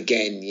now and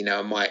again,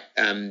 I might,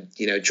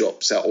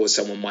 drop, or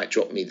someone might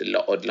drop me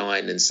the odd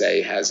line and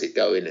say, how's it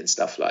going and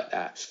stuff like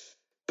that.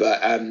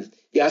 But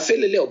I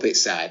feel a little bit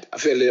sad.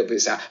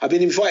 I've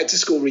been invited to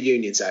school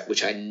reunions,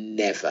 which I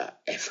never,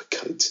 ever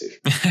go to.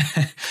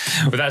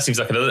 Well, that seems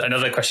like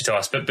another question to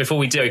ask. But before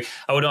we do,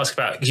 I would ask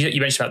about, because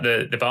you mentioned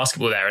about the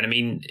basketball there. And I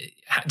mean,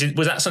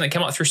 was that something that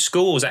came up through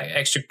school? Was that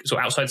extra sort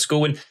of outside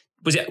school? And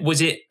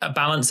was it a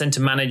balance then to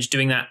manage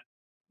doing that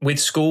with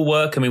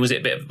schoolwork? I mean, was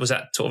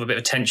that sort of a bit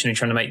of tension in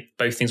trying to make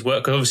both things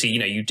work? Because obviously,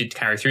 you did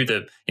carry through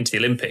into the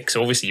Olympics. So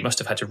obviously you must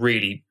have had to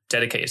really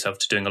dedicate yourself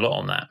to doing a lot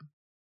on that.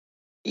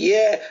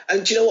 Yeah,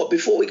 and do you know what?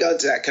 Before we go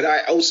into that, could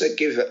I also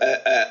give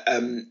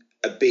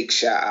a big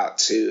shout out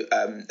to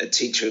a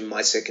teacher in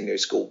my secondary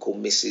school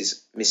called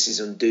Mrs.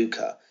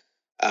 Unduka,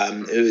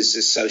 who is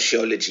a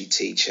sociology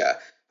teacher,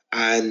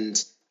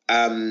 and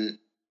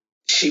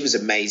she was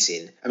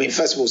amazing. I mean,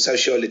 first of all,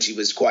 sociology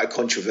was quite a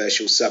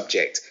controversial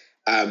subject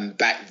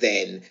back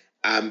then,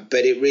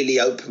 but it really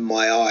opened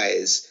my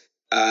eyes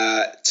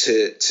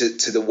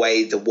to the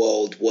way the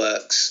world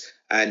works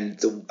and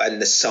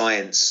the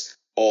science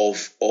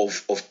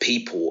of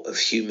people, of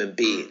human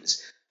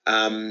beings,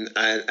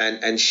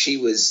 and she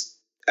was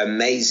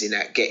amazing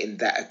at getting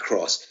that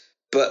across.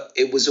 But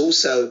it was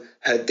also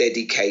her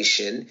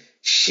dedication.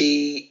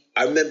 I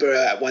remember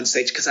her at one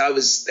stage, because I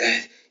was,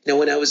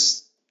 when I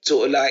was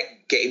sort of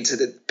like getting to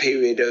the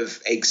period of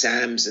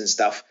exams and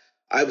stuff,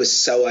 I was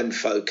so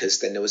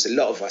unfocused, and there was a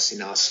lot of us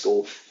in our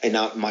school,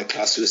 my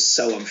class, who was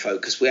so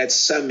unfocused. We had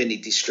so many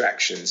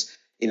distractions.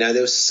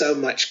 There was so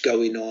much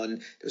going on.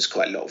 There was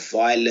quite a lot of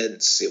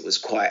violence. It was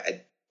quite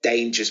a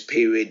dangerous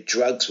period.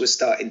 Drugs were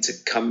starting to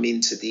come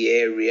into the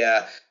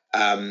area.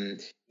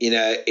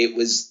 It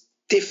was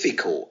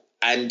difficult.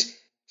 And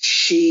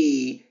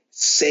she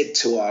said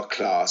to our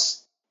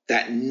class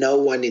that no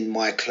one in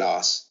my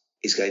class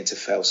is going to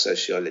fail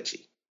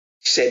sociology.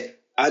 She said,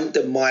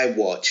 under my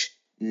watch,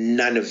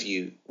 none of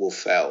you will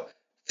fail.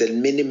 The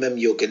minimum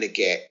you're going to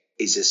get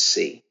is a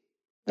C.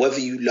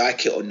 Whether you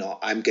like it or not,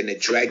 I'm going to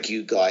drag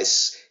you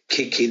guys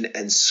kicking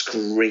and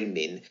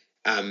screaming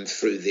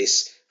through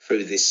this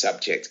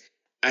subject.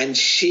 And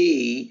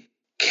she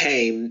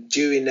came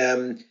during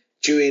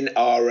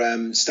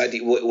our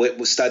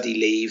study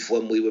leave,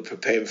 when we were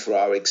preparing for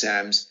our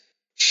exams.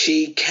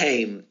 She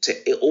came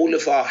to all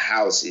of our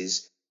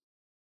houses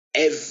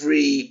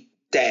every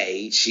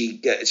day.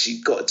 She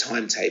got a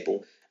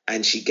timetable,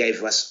 and she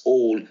gave us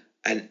all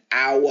an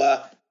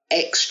hour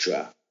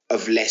extra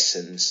of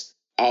lessons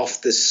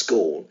after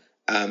school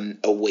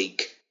a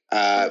week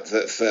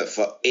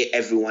for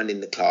everyone in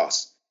the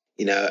class,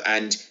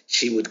 and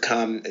she'd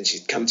come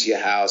to your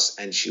house,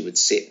 and she would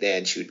sit there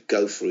and she would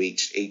go through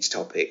each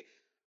topic.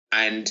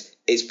 And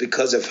it's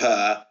because of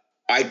her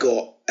I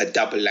got a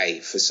double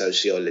A for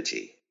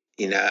sociology,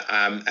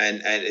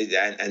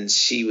 and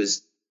she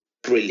was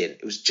brilliant.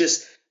 It was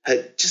just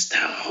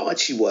how hard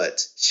she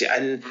worked.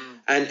 And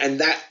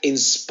that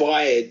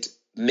inspired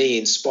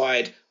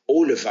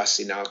all of us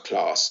in our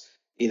class,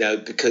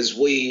 because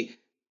we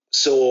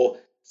saw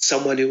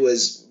someone who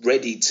was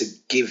ready to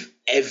give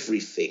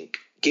everything,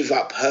 give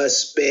up her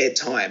spare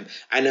time.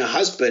 And her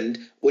husband,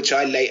 which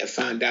I later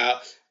found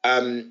out,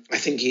 I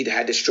think he'd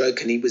had a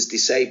stroke and he was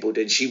disabled,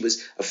 and she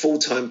was a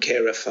full-time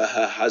carer for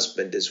her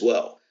husband as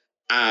well.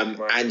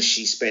 And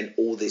she spent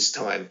all this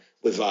time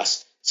with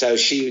us. So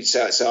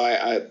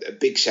I a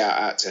big shout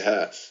out to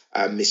her,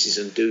 Mrs.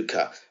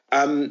 Unduka.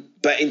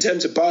 But in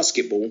terms of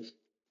basketball,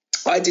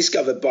 I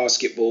discovered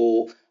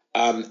basketball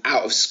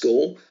out of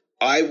school.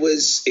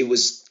 It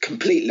was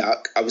complete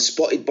luck. I was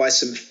spotted by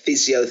some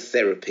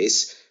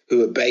physiotherapists who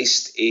were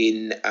based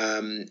in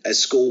a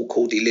school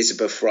called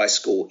Elizabeth Fry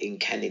School in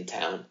Canning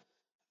Town.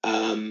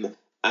 And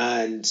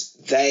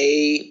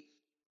they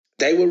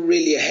were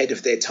really ahead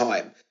of their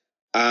time.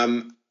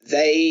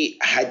 They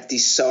had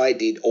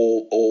decided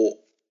or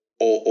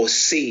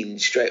seen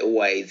straight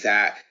away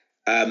that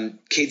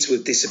kids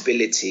with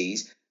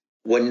disabilities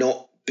were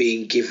not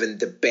being given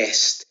the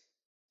best.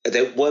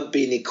 They weren't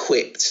being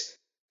equipped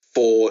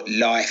for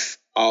life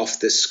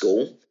after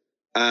school.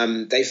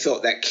 They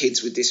felt that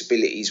kids with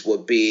disabilities were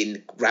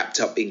being wrapped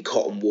up in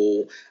cotton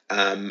wool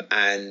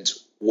and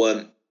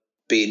weren't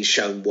being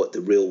shown what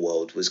the real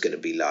world was going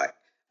to be like.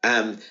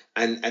 And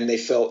they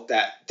felt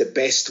that the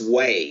best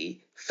way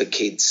for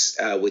kids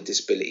with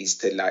disabilities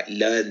to like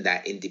learn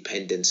that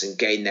independence and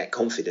gain that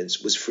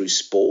confidence was through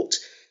sport.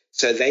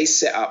 So they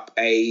set up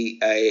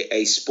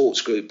a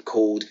sports group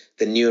called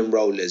the New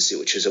Enrollers,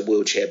 which was a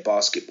wheelchair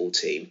basketball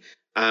team.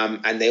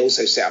 And they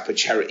also set up a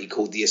charity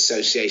called the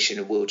Association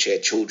of Wheelchair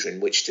Children,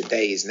 which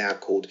today is now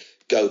called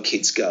Go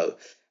Kids Go.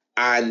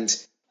 And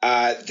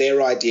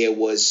their idea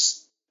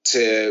was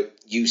to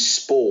use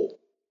sport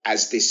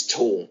as this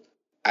tool,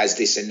 as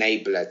this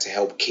enabler to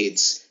help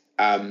kids,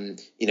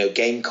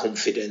 gain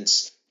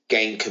confidence,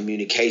 gain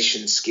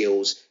communication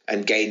skills,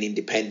 and gain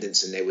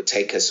independence. And they would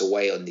take us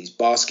away on these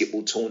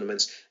basketball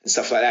tournaments and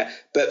stuff like that.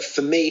 But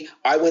for me,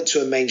 I went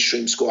to a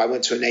mainstream school. I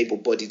went to an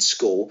able-bodied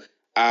school,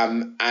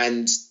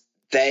 and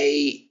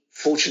they,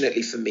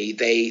 fortunately for me,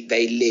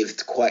 they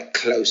lived quite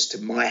close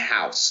to my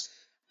house,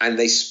 and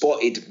they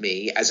spotted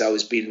me as I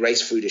was being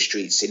raced through the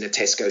streets in a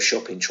Tesco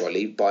shopping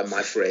trolley by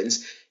my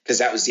friends, because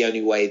that was the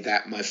only way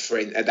that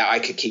that I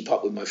could keep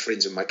up with my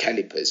friends and my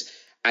calipers.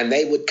 And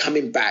they were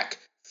coming back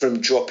from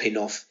dropping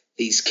off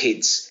these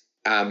kids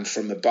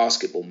from a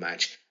basketball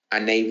match,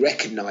 and they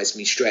recognized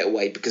me straight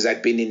away because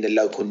I'd been in the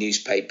local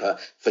newspaper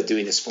for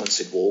doing a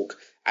sponsored walk.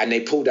 And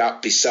they pulled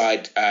up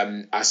beside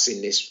us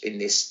in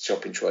this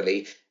shopping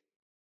trolley,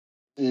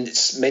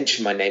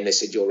 mentioned my name. They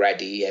said, "You're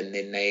Ade," and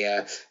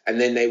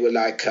then they were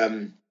like,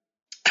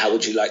 "How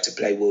would you like to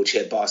play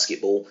wheelchair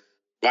basketball?"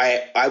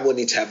 I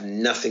wanted to have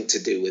nothing to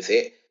do with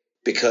it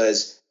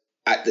because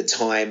at the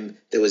time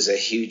there was a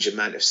huge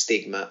amount of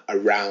stigma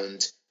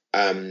around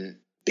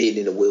being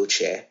in a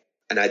wheelchair,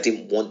 and I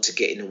didn't want to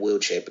get in a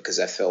wheelchair because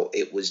I felt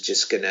it was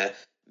just gonna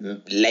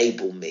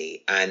label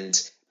me, and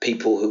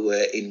people who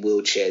were in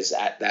wheelchairs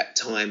at that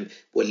time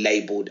were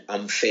labelled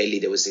unfairly.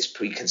 There was this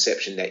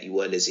preconception that you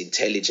weren't as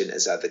intelligent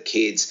as other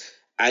kids.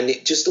 And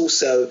it just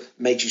also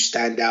made you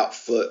stand out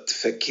for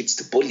kids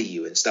to bully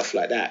you and stuff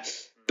like that.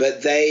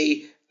 But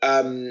they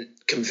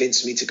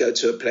convinced me to go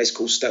to a place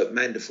called Stoke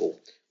Mandeville,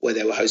 where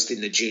they were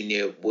hosting the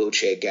junior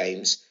wheelchair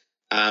games.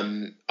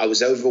 I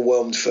was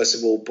overwhelmed, first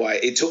of all,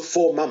 it took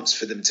 4 months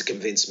for them to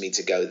convince me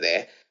to go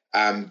there.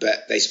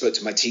 But they spoke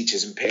to my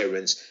teachers and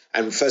parents.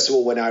 And first of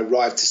all, when I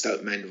arrived to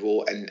Stoke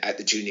Mandeville and at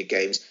the junior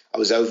games, I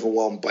was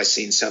overwhelmed by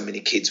seeing so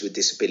many kids with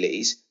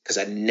disabilities because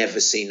I'd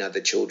never seen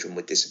other children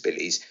with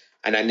disabilities.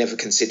 And I never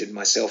considered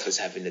myself as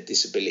having a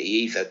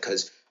disability either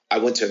because I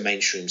went to a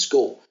mainstream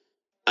school.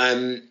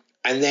 And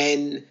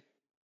then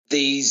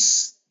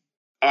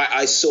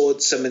I saw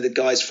some of the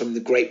guys from the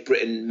Great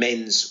Britain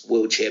men's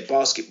wheelchair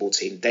basketball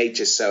team. They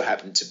just so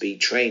happened to be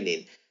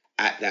training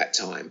at that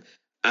time.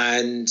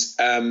 And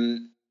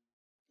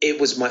it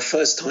was my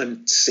first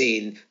time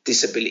seeing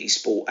disability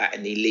sport at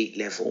an elite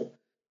level.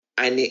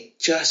 And it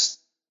just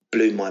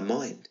blew my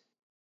mind,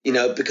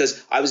 because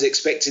I was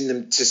expecting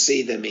them to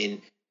see them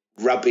in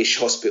rubbish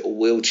hospital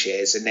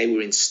wheelchairs, and they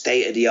were in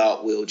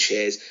state-of-the-art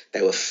wheelchairs.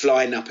 They were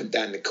flying up and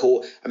down the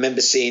court. I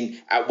remember seeing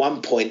at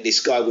one point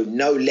this guy with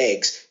no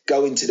legs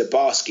go into the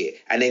basket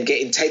and then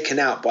getting taken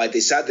out by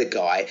this other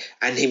guy,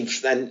 and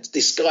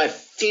this guy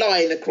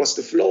flying across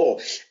the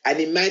floor. And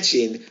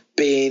imagine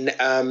being,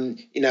 I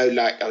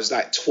was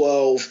like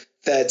 12,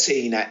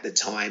 13 at the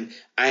time,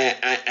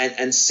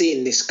 and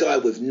seeing this guy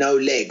with no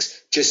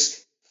legs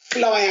just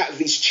fly out of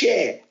his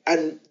chair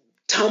and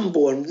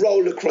tumble and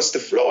roll across the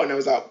floor. And I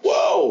was like,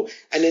 whoa.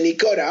 And then he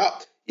got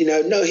up,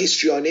 no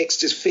histrionics,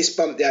 just fist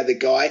bumped the other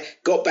guy,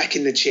 got back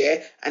in the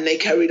chair, and they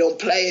carried on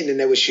playing. And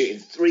they were shooting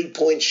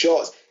 3-point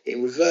shots,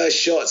 in reverse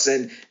shots,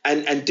 and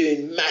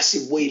doing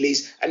massive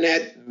wheelies. And they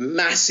had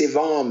massive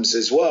arms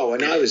as well.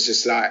 And I was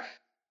just like,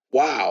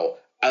 wow.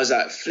 I was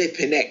like,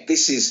 flipping heck,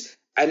 this is,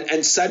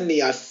 and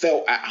suddenly I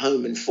felt at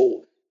home and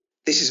thought,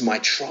 this is my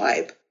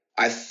tribe.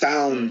 I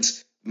found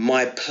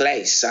my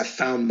place. I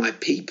found my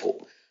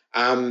people.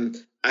 And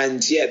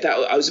yeah,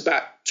 I was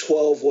about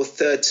 12 or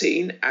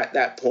 13 at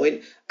that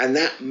point, and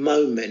that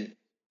moment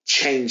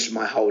changed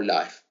my whole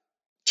life.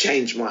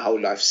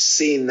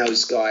 Seeing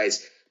those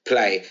guys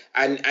play,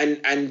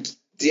 and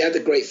the other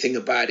great thing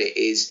about it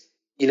is,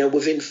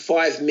 within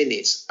 5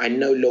 minutes, I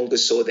no longer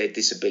saw their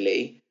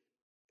disability.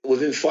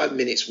 Within 5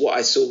 minutes, what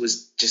I saw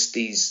was just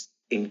these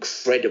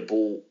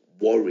incredible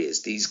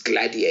warriors, these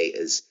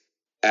gladiators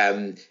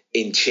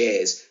in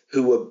chairs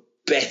who were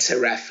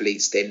better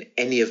athletes than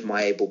any of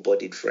my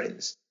able-bodied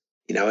friends,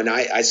 and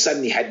I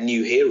suddenly had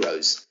new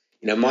heroes.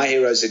 My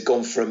heroes had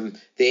gone from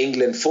the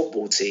England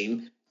football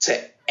team to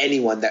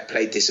anyone that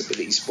played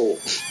disability sport.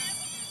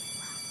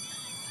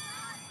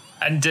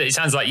 And it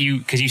sounds like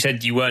because you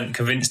said you weren't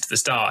convinced at the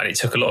start and it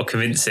took a lot of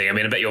convincing. I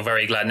mean, I bet you're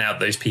very glad now that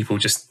those people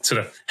just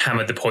sort of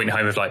hammered the point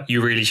home of like,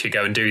 you really should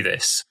go and do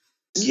this.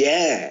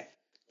 Yeah,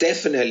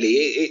 definitely.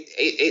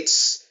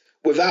 It's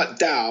without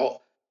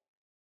doubt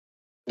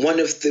one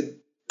of the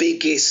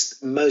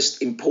biggest,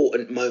 most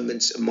important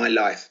moments of my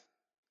life.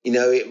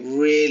 It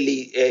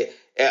really,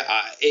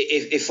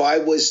 if I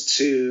was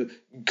to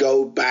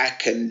go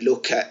back and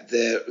look at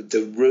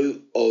the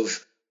root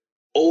of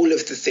all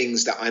of the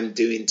things that I'm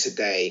doing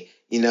today,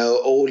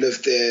 all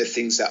of the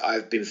things that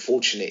I've been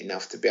fortunate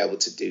enough to be able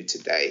to do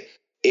today,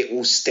 it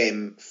will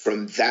stem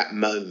from that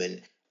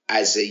moment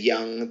as a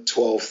young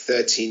 12,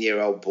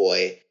 13-year-old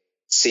boy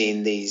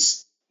seeing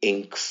these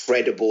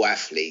incredible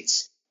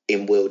athletes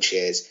in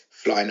wheelchairs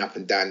flying up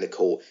and down the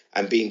court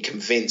and being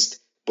convinced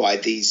by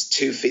these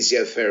two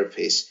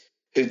physiotherapists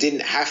who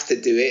didn't have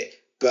to do it,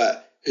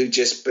 but who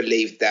just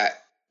believed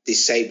that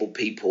disabled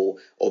people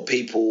or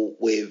people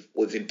with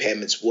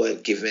impairments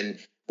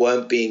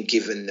weren't being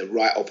given the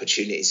right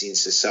opportunities in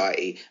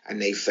society,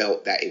 and they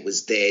felt that it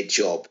was their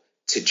job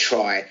to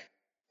try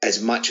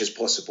as much as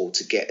possible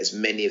to get as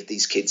many of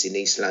these kids in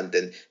East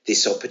London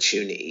this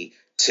opportunity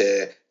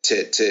to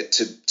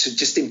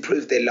just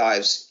improve their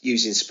lives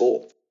using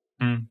sport.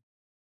 Mm.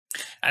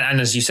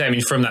 And as you say, I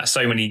mean, from that,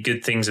 so many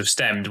good things have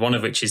stemmed, one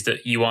of which is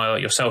that you are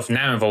yourself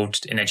now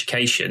involved in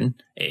education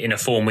in a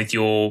form with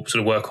your sort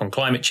of work on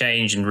climate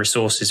change and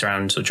resources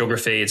around sort of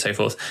geography and so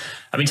forth.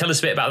 I mean, tell us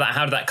a bit about that.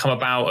 How did that come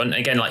about? And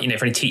again,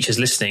 for any teachers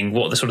listening,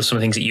 what are the sort of some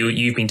of the things that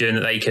you've been doing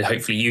that they could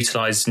hopefully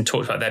utilise and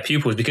talk about their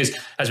pupils? Because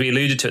as we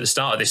alluded to at the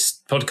start of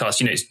this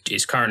podcast,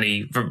 it's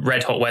currently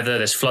red hot weather.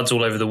 There's floods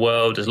all over the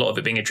world. There's a lot of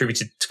it being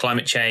attributed to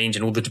climate change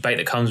and all the debate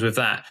that comes with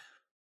that.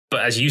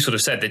 But as you sort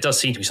of said, there does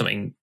seem to be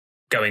something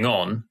going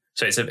on.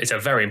 So it's a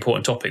very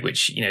important topic,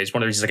 which, is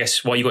one of the reasons, I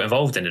guess, why you got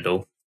involved in it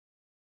all.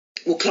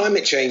 Well,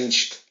 climate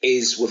change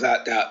is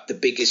without doubt the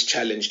biggest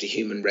challenge the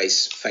human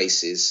race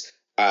faces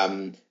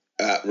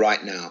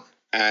right now.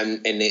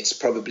 And it's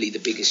probably the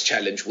biggest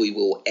challenge we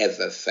will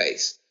ever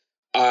face.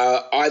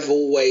 I've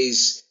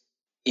always,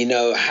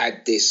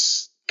 had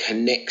this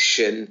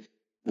connection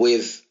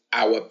with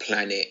our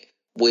planet,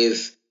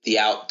 with the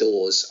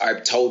outdoors.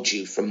 I've told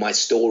you from my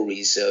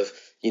stories of,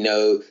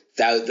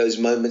 those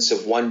moments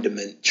of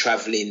wonderment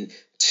traveling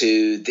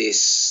to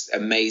this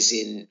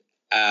amazing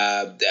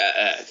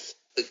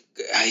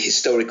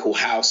historical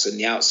house on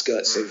the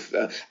outskirts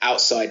of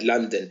outside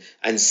London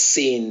and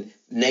seeing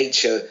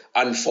nature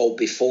unfold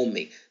before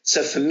me.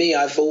 So for me,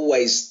 I've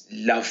always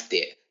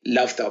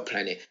loved our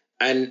planet.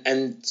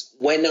 And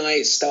when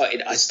I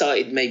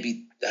started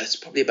maybe that's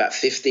probably about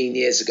 15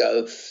 years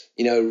ago,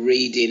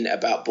 reading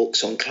about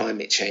books on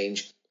climate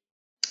change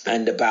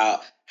and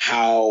about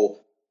how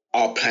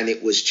our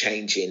planet was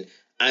changing,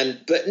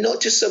 but not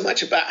just so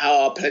much about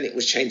how our planet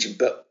was changing,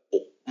 but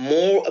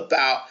more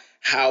about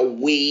how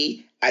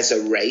we as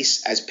a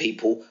race, as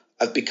people,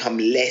 have become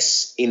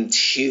less in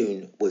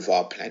tune with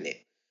our planet.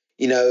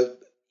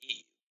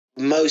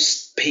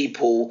 Most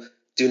people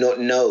do not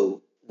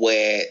know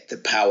where the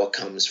power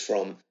comes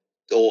from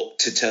or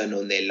to turn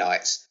on their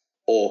lights,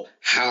 or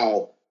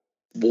how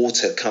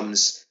water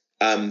comes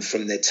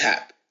from the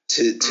tap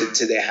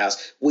to their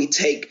house. We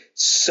take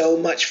so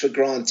much for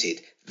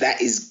granted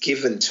that is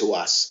given to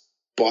us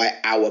by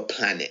our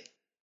planet.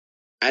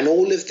 And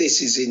all of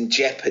this is in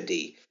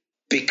jeopardy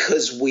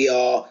because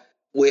we're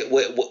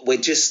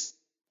just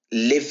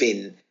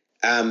living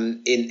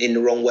in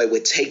the wrong way.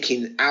 We're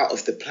taking out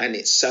of the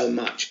planet so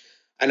much.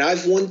 And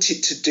I've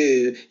wanted to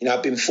do,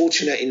 I've been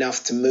fortunate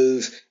enough to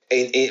move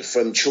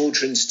from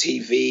children's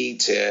TV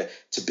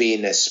to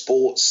being a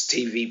sports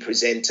TV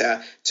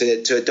presenter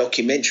to a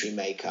documentary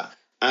maker.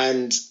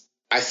 And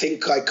I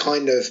think I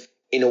kind of,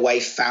 in a way,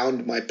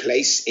 found my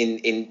place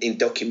in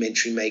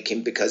documentary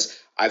making because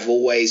I've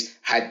always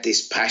had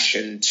this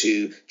passion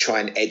to try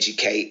and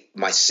educate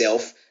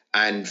myself,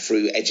 and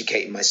through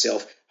educating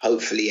myself,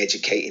 hopefully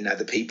educating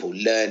other people,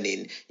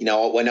 learning.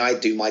 When I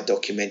do my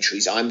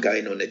documentaries, I'm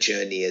going on a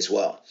journey as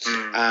well.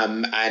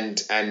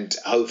 And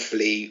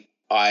hopefully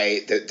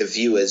the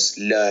viewers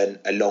learn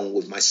along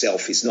with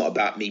myself. It's not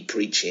about me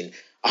preaching.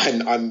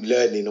 I'm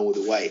learning all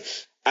the way.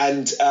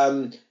 And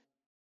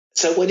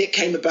so when it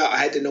came about, I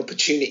had an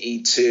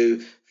opportunity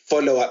to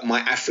follow up my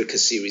Africa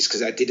series,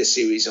 because I did a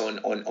series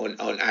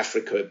on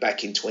Africa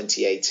back in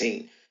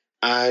 2018.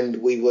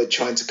 And we were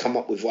trying to come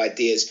up with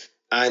ideas.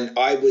 And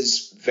I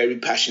was very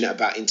passionate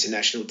about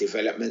international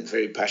development,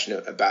 very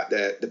passionate about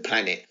the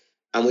planet.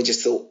 And we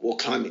just thought, well,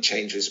 climate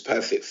change was a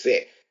perfect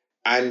fit.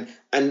 And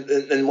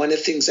one of the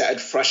things that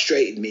had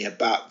frustrated me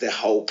about the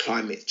whole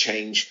climate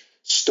change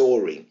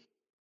story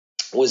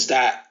was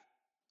that,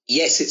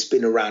 yes, it's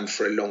been around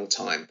for a long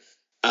time.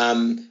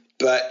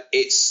 But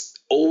it's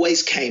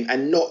always came,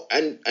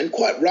 and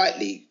quite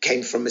rightly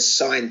came from a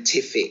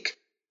scientific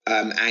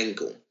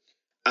angle.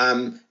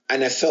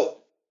 And I felt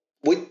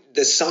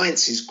the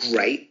science is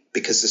great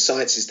because the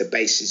science is the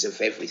basis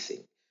of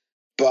everything.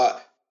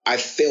 But I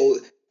feel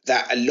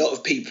that a lot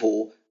of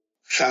people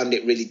found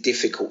it really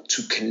difficult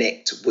to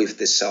connect with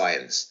the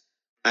science.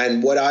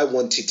 And what I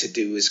wanted to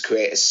do was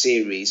create a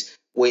series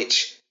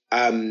which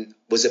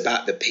was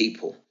about the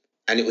people.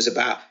 And it was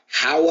about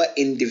how are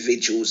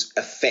individuals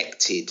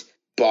affected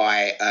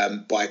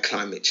by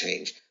climate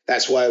change.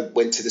 That's why I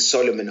went to the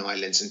Solomon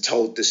Islands and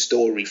told the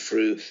story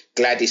through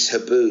Gladys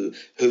Habu,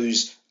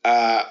 whose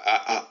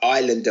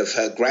island of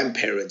her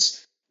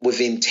grandparents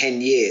within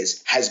 10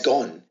 years has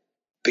gone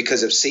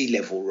because of sea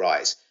level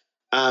rise.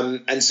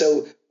 And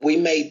so we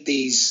made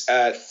these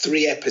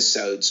 3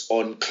 episodes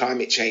on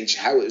climate change,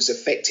 how it was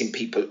affecting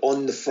people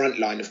on the front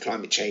line of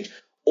climate change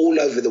all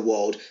over the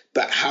world,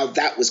 but how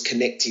that was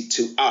connected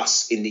to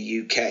us in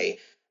the UK.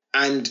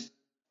 And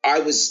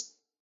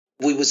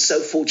we were so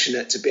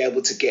fortunate to be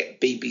able to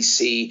get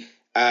BBC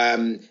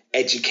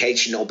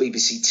Education or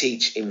BBC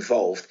Teach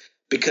involved,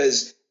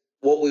 because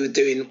what we were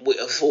doing,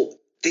 I thought,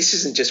 this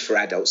isn't just for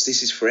adults,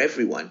 this is for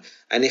everyone.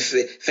 And if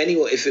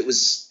it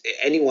was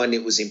anyone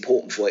it was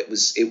important for, it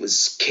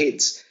was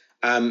kids.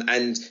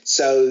 And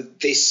so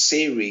this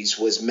series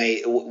was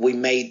made.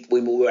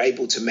 We were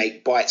able to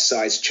make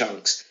bite-sized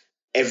chunks.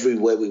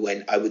 Everywhere we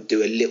went, I would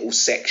do a little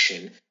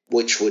section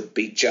which would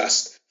be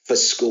just for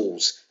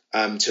schools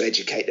to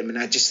educate them. And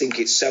I just think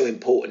it's so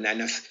important.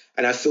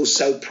 And I feel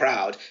so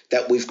proud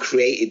that we've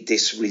created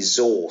this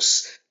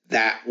resource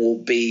that will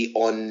be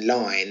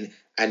online,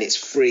 and it's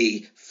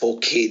free for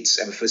kids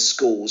and for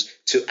schools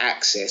to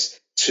access,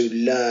 to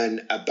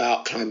learn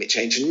about climate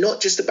change, and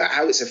not just about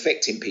how it's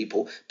affecting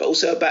people, but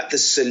also about the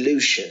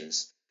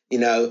solutions,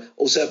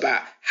 also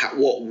about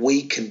what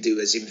we can do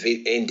as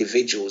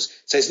individuals.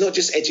 So it's not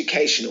just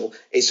educational,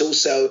 it's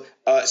also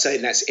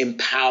something that's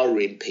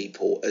empowering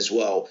people as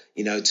well,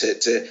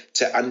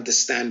 to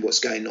understand what's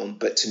going on,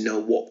 but to know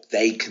what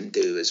they can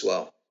do as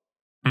well.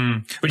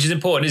 Which is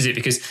important, is it?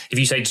 Because if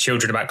you say to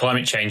children about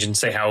climate change and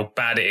say how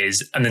bad it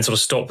is, and then sort of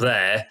stop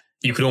there,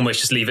 you could almost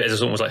just leave it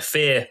as almost like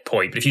fear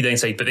point. But if you then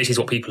say, but this is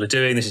what people are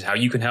doing, this is how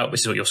you can help,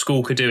 this is what your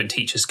school could do, and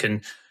teachers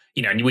can,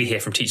 and we hear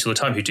from teachers all the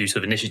time who do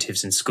sort of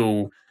initiatives in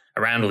school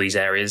around all these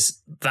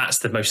areas,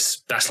 that's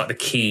like the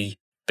key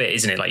bit,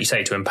 isn't it? Like you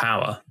say, to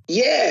empower.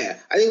 Yeah,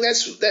 I think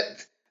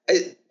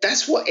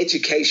that's what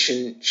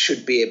education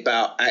should be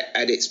about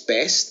at its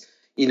best.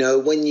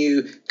 When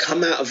you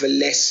come out of a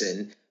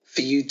lesson,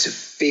 for you to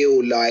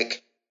feel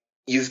like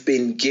you've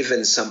been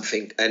given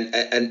something, and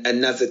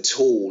another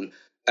tool,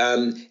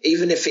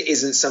 even if it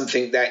isn't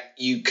something that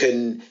you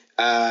can,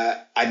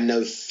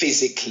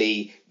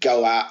 physically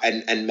go out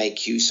and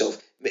make use of.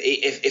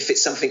 If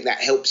it's something that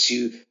helps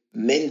you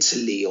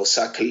mentally or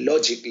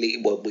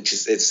psychologically, which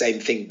is the same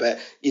thing, but,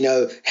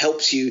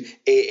 helps you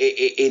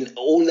in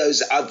all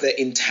those other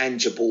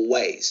intangible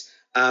ways.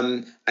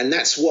 And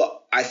that's what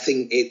I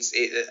think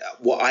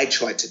what I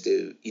try to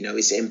do,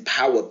 is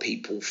empower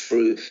people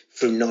through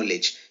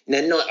knowledge.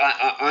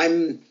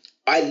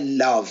 I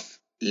love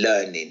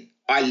learning.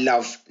 I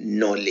love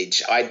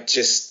knowledge. I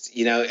just,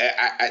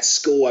 at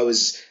school,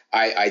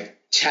 I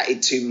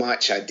chatted too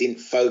much. I didn't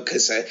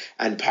focus,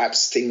 and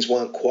perhaps things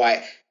weren't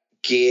quite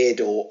geared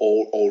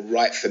or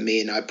right for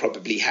me. And I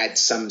probably had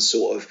some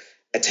sort of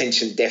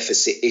attention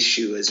deficit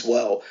issue as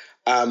well.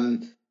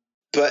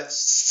 But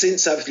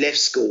since I've left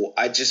school,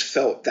 I just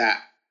felt that,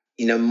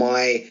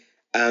 my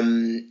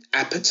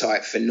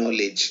appetite for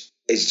knowledge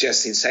is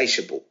just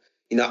insatiable.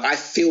 I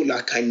feel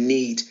like I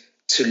need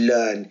to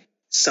learn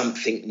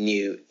something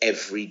new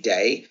every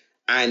day.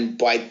 And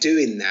by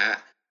doing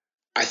that,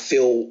 I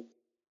feel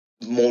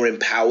more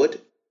empowered.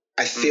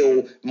 I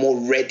feel more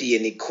ready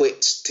and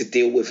equipped to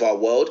deal with our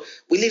world.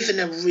 We live in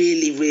a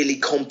really, really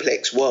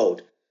complex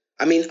world.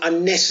 I mean,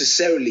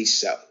 unnecessarily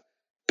so.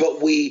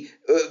 But we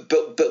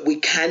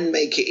can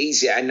make it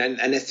easier, and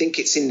I think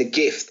it's in the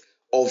gift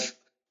of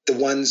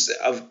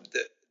the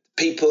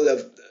people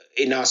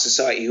in our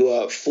society who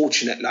are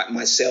fortunate, like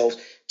myself,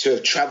 to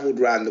have travelled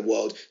around the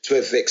world, to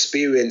have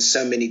experienced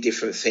so many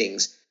different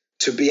things,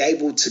 to be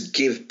able to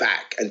give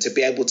back and to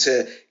be able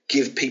to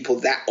give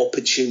people that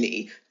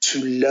opportunity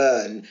to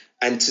learn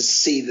and to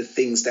see the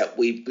things that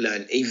we've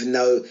learned, even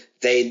though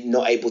they're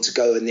not able to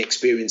go and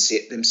experience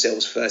it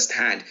themselves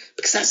firsthand,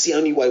 because that's the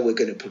only way we're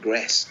going to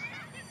progress.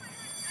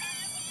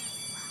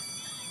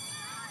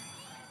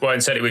 Well,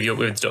 and certainly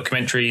with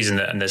documentaries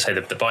and say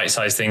the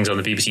bite-sized things on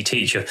the BBC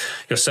Teach, you're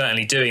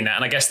certainly doing that.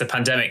 And I guess the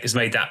pandemic has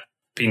made that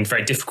being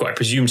very difficult, I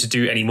presume, to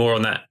do any more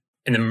on that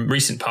in the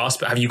recent past.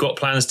 But have you got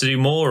plans to do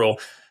more, or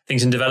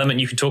things in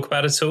development you can talk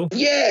about at all?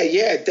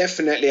 Yeah,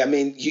 definitely. I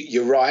mean,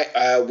 you're right.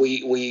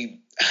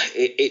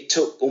 It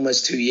took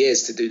almost 2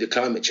 years to do the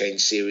climate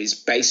change series,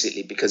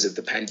 basically because of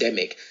the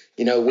pandemic.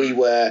 We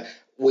were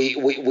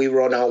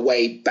on our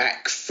way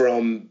back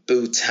from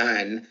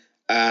Bhutan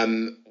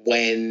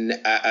when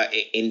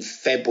in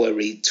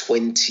February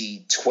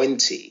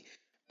 2020,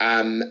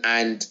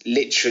 and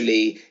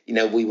literally,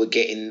 we were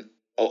getting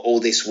all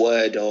this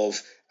word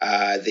of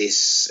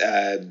this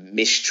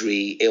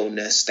mystery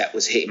illness that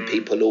was hitting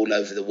people all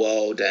over the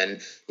world,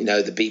 and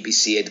the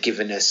BBC had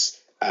given us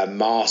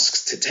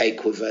masks to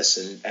take with us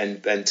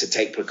and to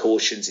take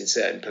precautions in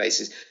certain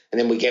places, and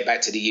then we get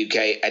back to the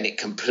UK and it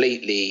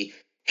completely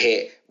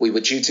hit. We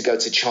were due to go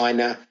to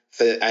China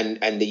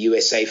and the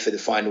USA for the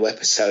final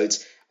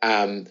episodes.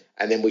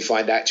 And then we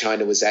find out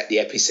China was at the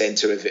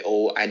epicenter of it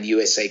all, and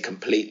USA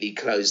completely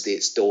closed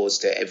its doors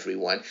to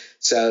everyone.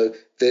 So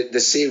the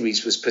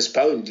series was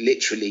postponed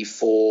literally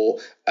for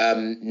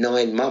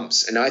 9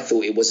 months, and I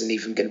thought it wasn't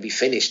even going to be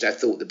finished. I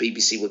thought the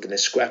BBC were going to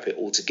scrap it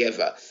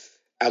altogether.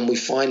 and we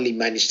finally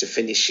managed to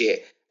finish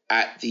it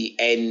at the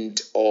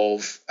end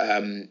of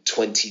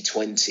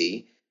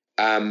 2020.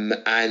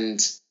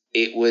 And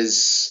it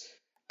was,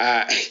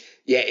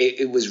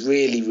 it was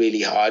really,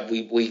 really hard.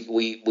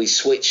 We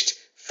switched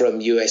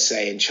from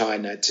USA and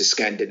China to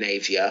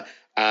Scandinavia.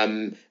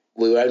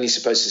 We were only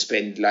supposed to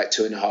spend like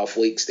 2.5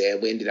 weeks there.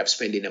 We ended up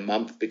spending a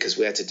month because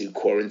we had to do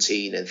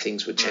quarantine and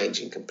things were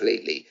changing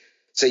completely.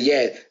 So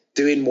yeah,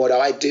 doing what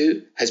I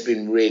do has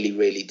been really,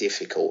 really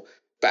difficult.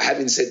 But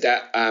having said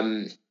that,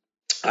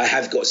 I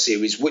have got a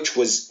series which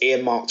was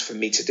earmarked for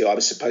me to do. I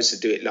was supposed to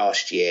do it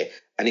last year,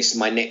 and it's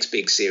my next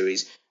big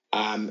series.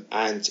 And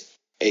I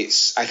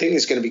think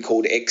it's going to be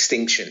called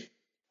Extinction.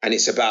 And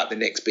it's about the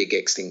next big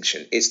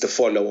extinction. It's the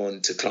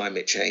follow-on to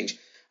climate change.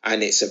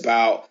 And it's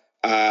about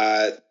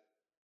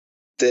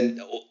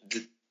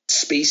the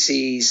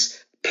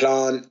species,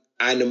 plant,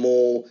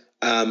 animal,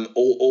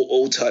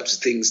 all types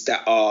of things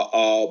that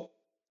are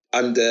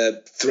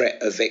under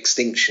threat of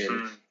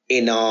extinction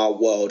in our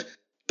world.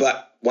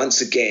 But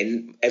once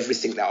again,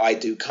 everything that I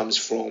do comes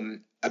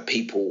from a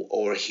people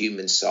or a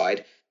human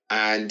side.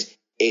 And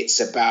it's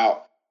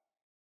about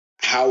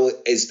how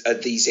are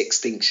these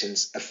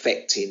extinctions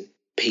affecting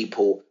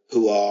people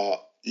who are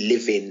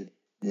living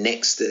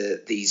next to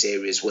these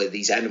areas where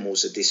these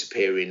animals are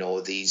disappearing,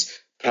 or these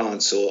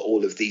plants, or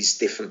all of these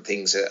different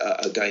things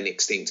are going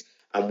extinct,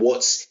 and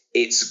what's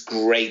the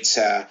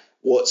greater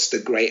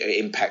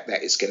impact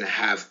that it's going to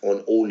have on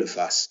all of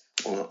us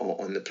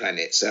on the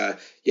planet. So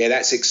yeah,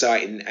 that's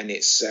exciting, and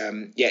it's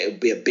it'll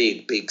be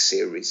a big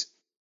series.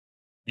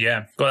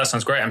 Yeah, God, that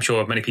sounds great. I'm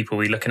sure many people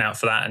will be looking out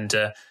for that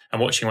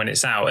and watching when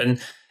it's out. And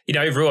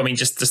overall, I mean,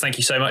 just thank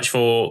you so much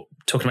for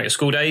talking about your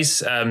school days.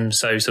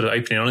 So sort of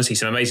opening, honestly,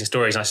 some amazing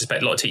stories. And I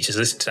suspect a lot of teachers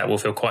listening to that will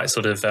feel quite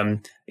sort of,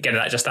 again,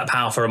 that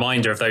powerful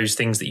reminder of those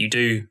things that you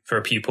do for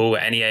a pupil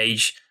at any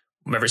age,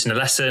 whether it's in a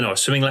lesson or a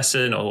swimming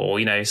lesson or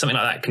something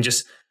like that, can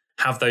just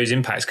have those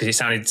impacts. Because it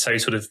sounded so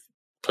sort of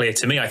clear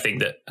to me, I think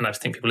that, and I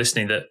think people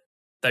listening, that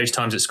those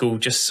times at school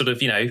just sort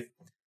of,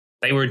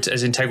 they were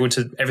as integral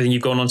to everything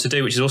you've gone on to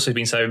do, which has also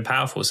been so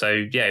powerful.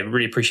 So yeah,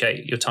 really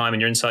appreciate your time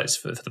and your insights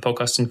for the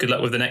podcast, and good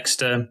luck with the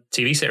next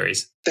TV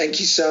series. Thank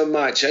you so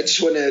much. I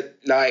just want to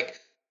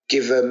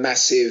give a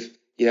massive,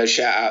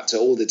 shout out to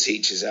all the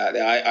teachers out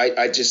there.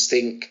 I just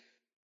think,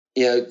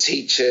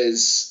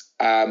 teachers,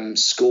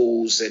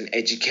 schools and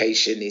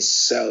education is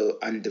so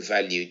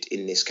undervalued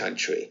in this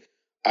country.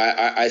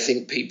 I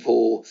think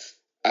people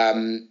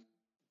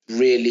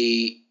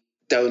really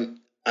don't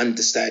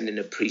understand and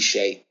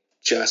appreciate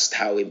just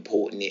how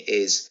important it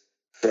is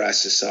for our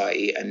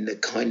society and the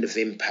kind of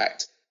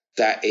impact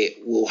that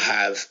it will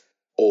have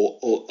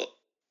or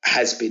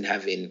has been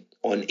having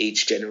on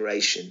each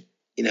generation.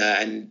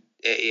 And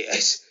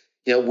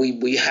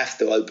we have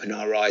to open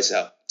our eyes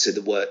up to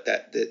the work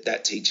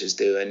that teachers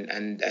do,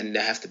 and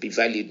they have to be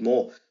valued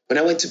more. When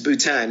I went to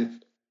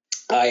Bhutan,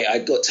 I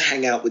got to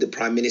hang out with the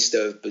Prime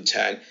Minister of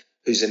Bhutan,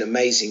 who's an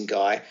amazing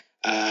guy.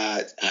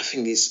 I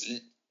think it's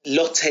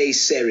Lotte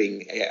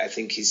Sering, I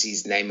think is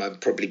his name. I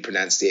probably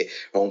pronounced it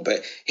wrong,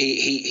 but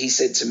he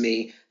said to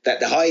me that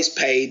the highest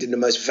paid and the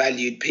most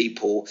valued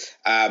people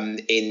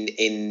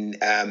in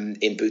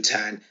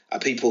Bhutan are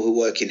people who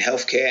work in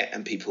healthcare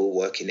and people who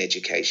work in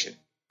education.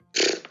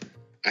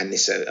 And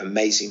it's an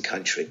amazing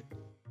country.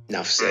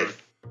 Enough said.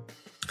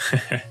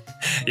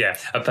 Yeah,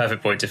 a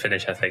perfect point to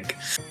finish, I think.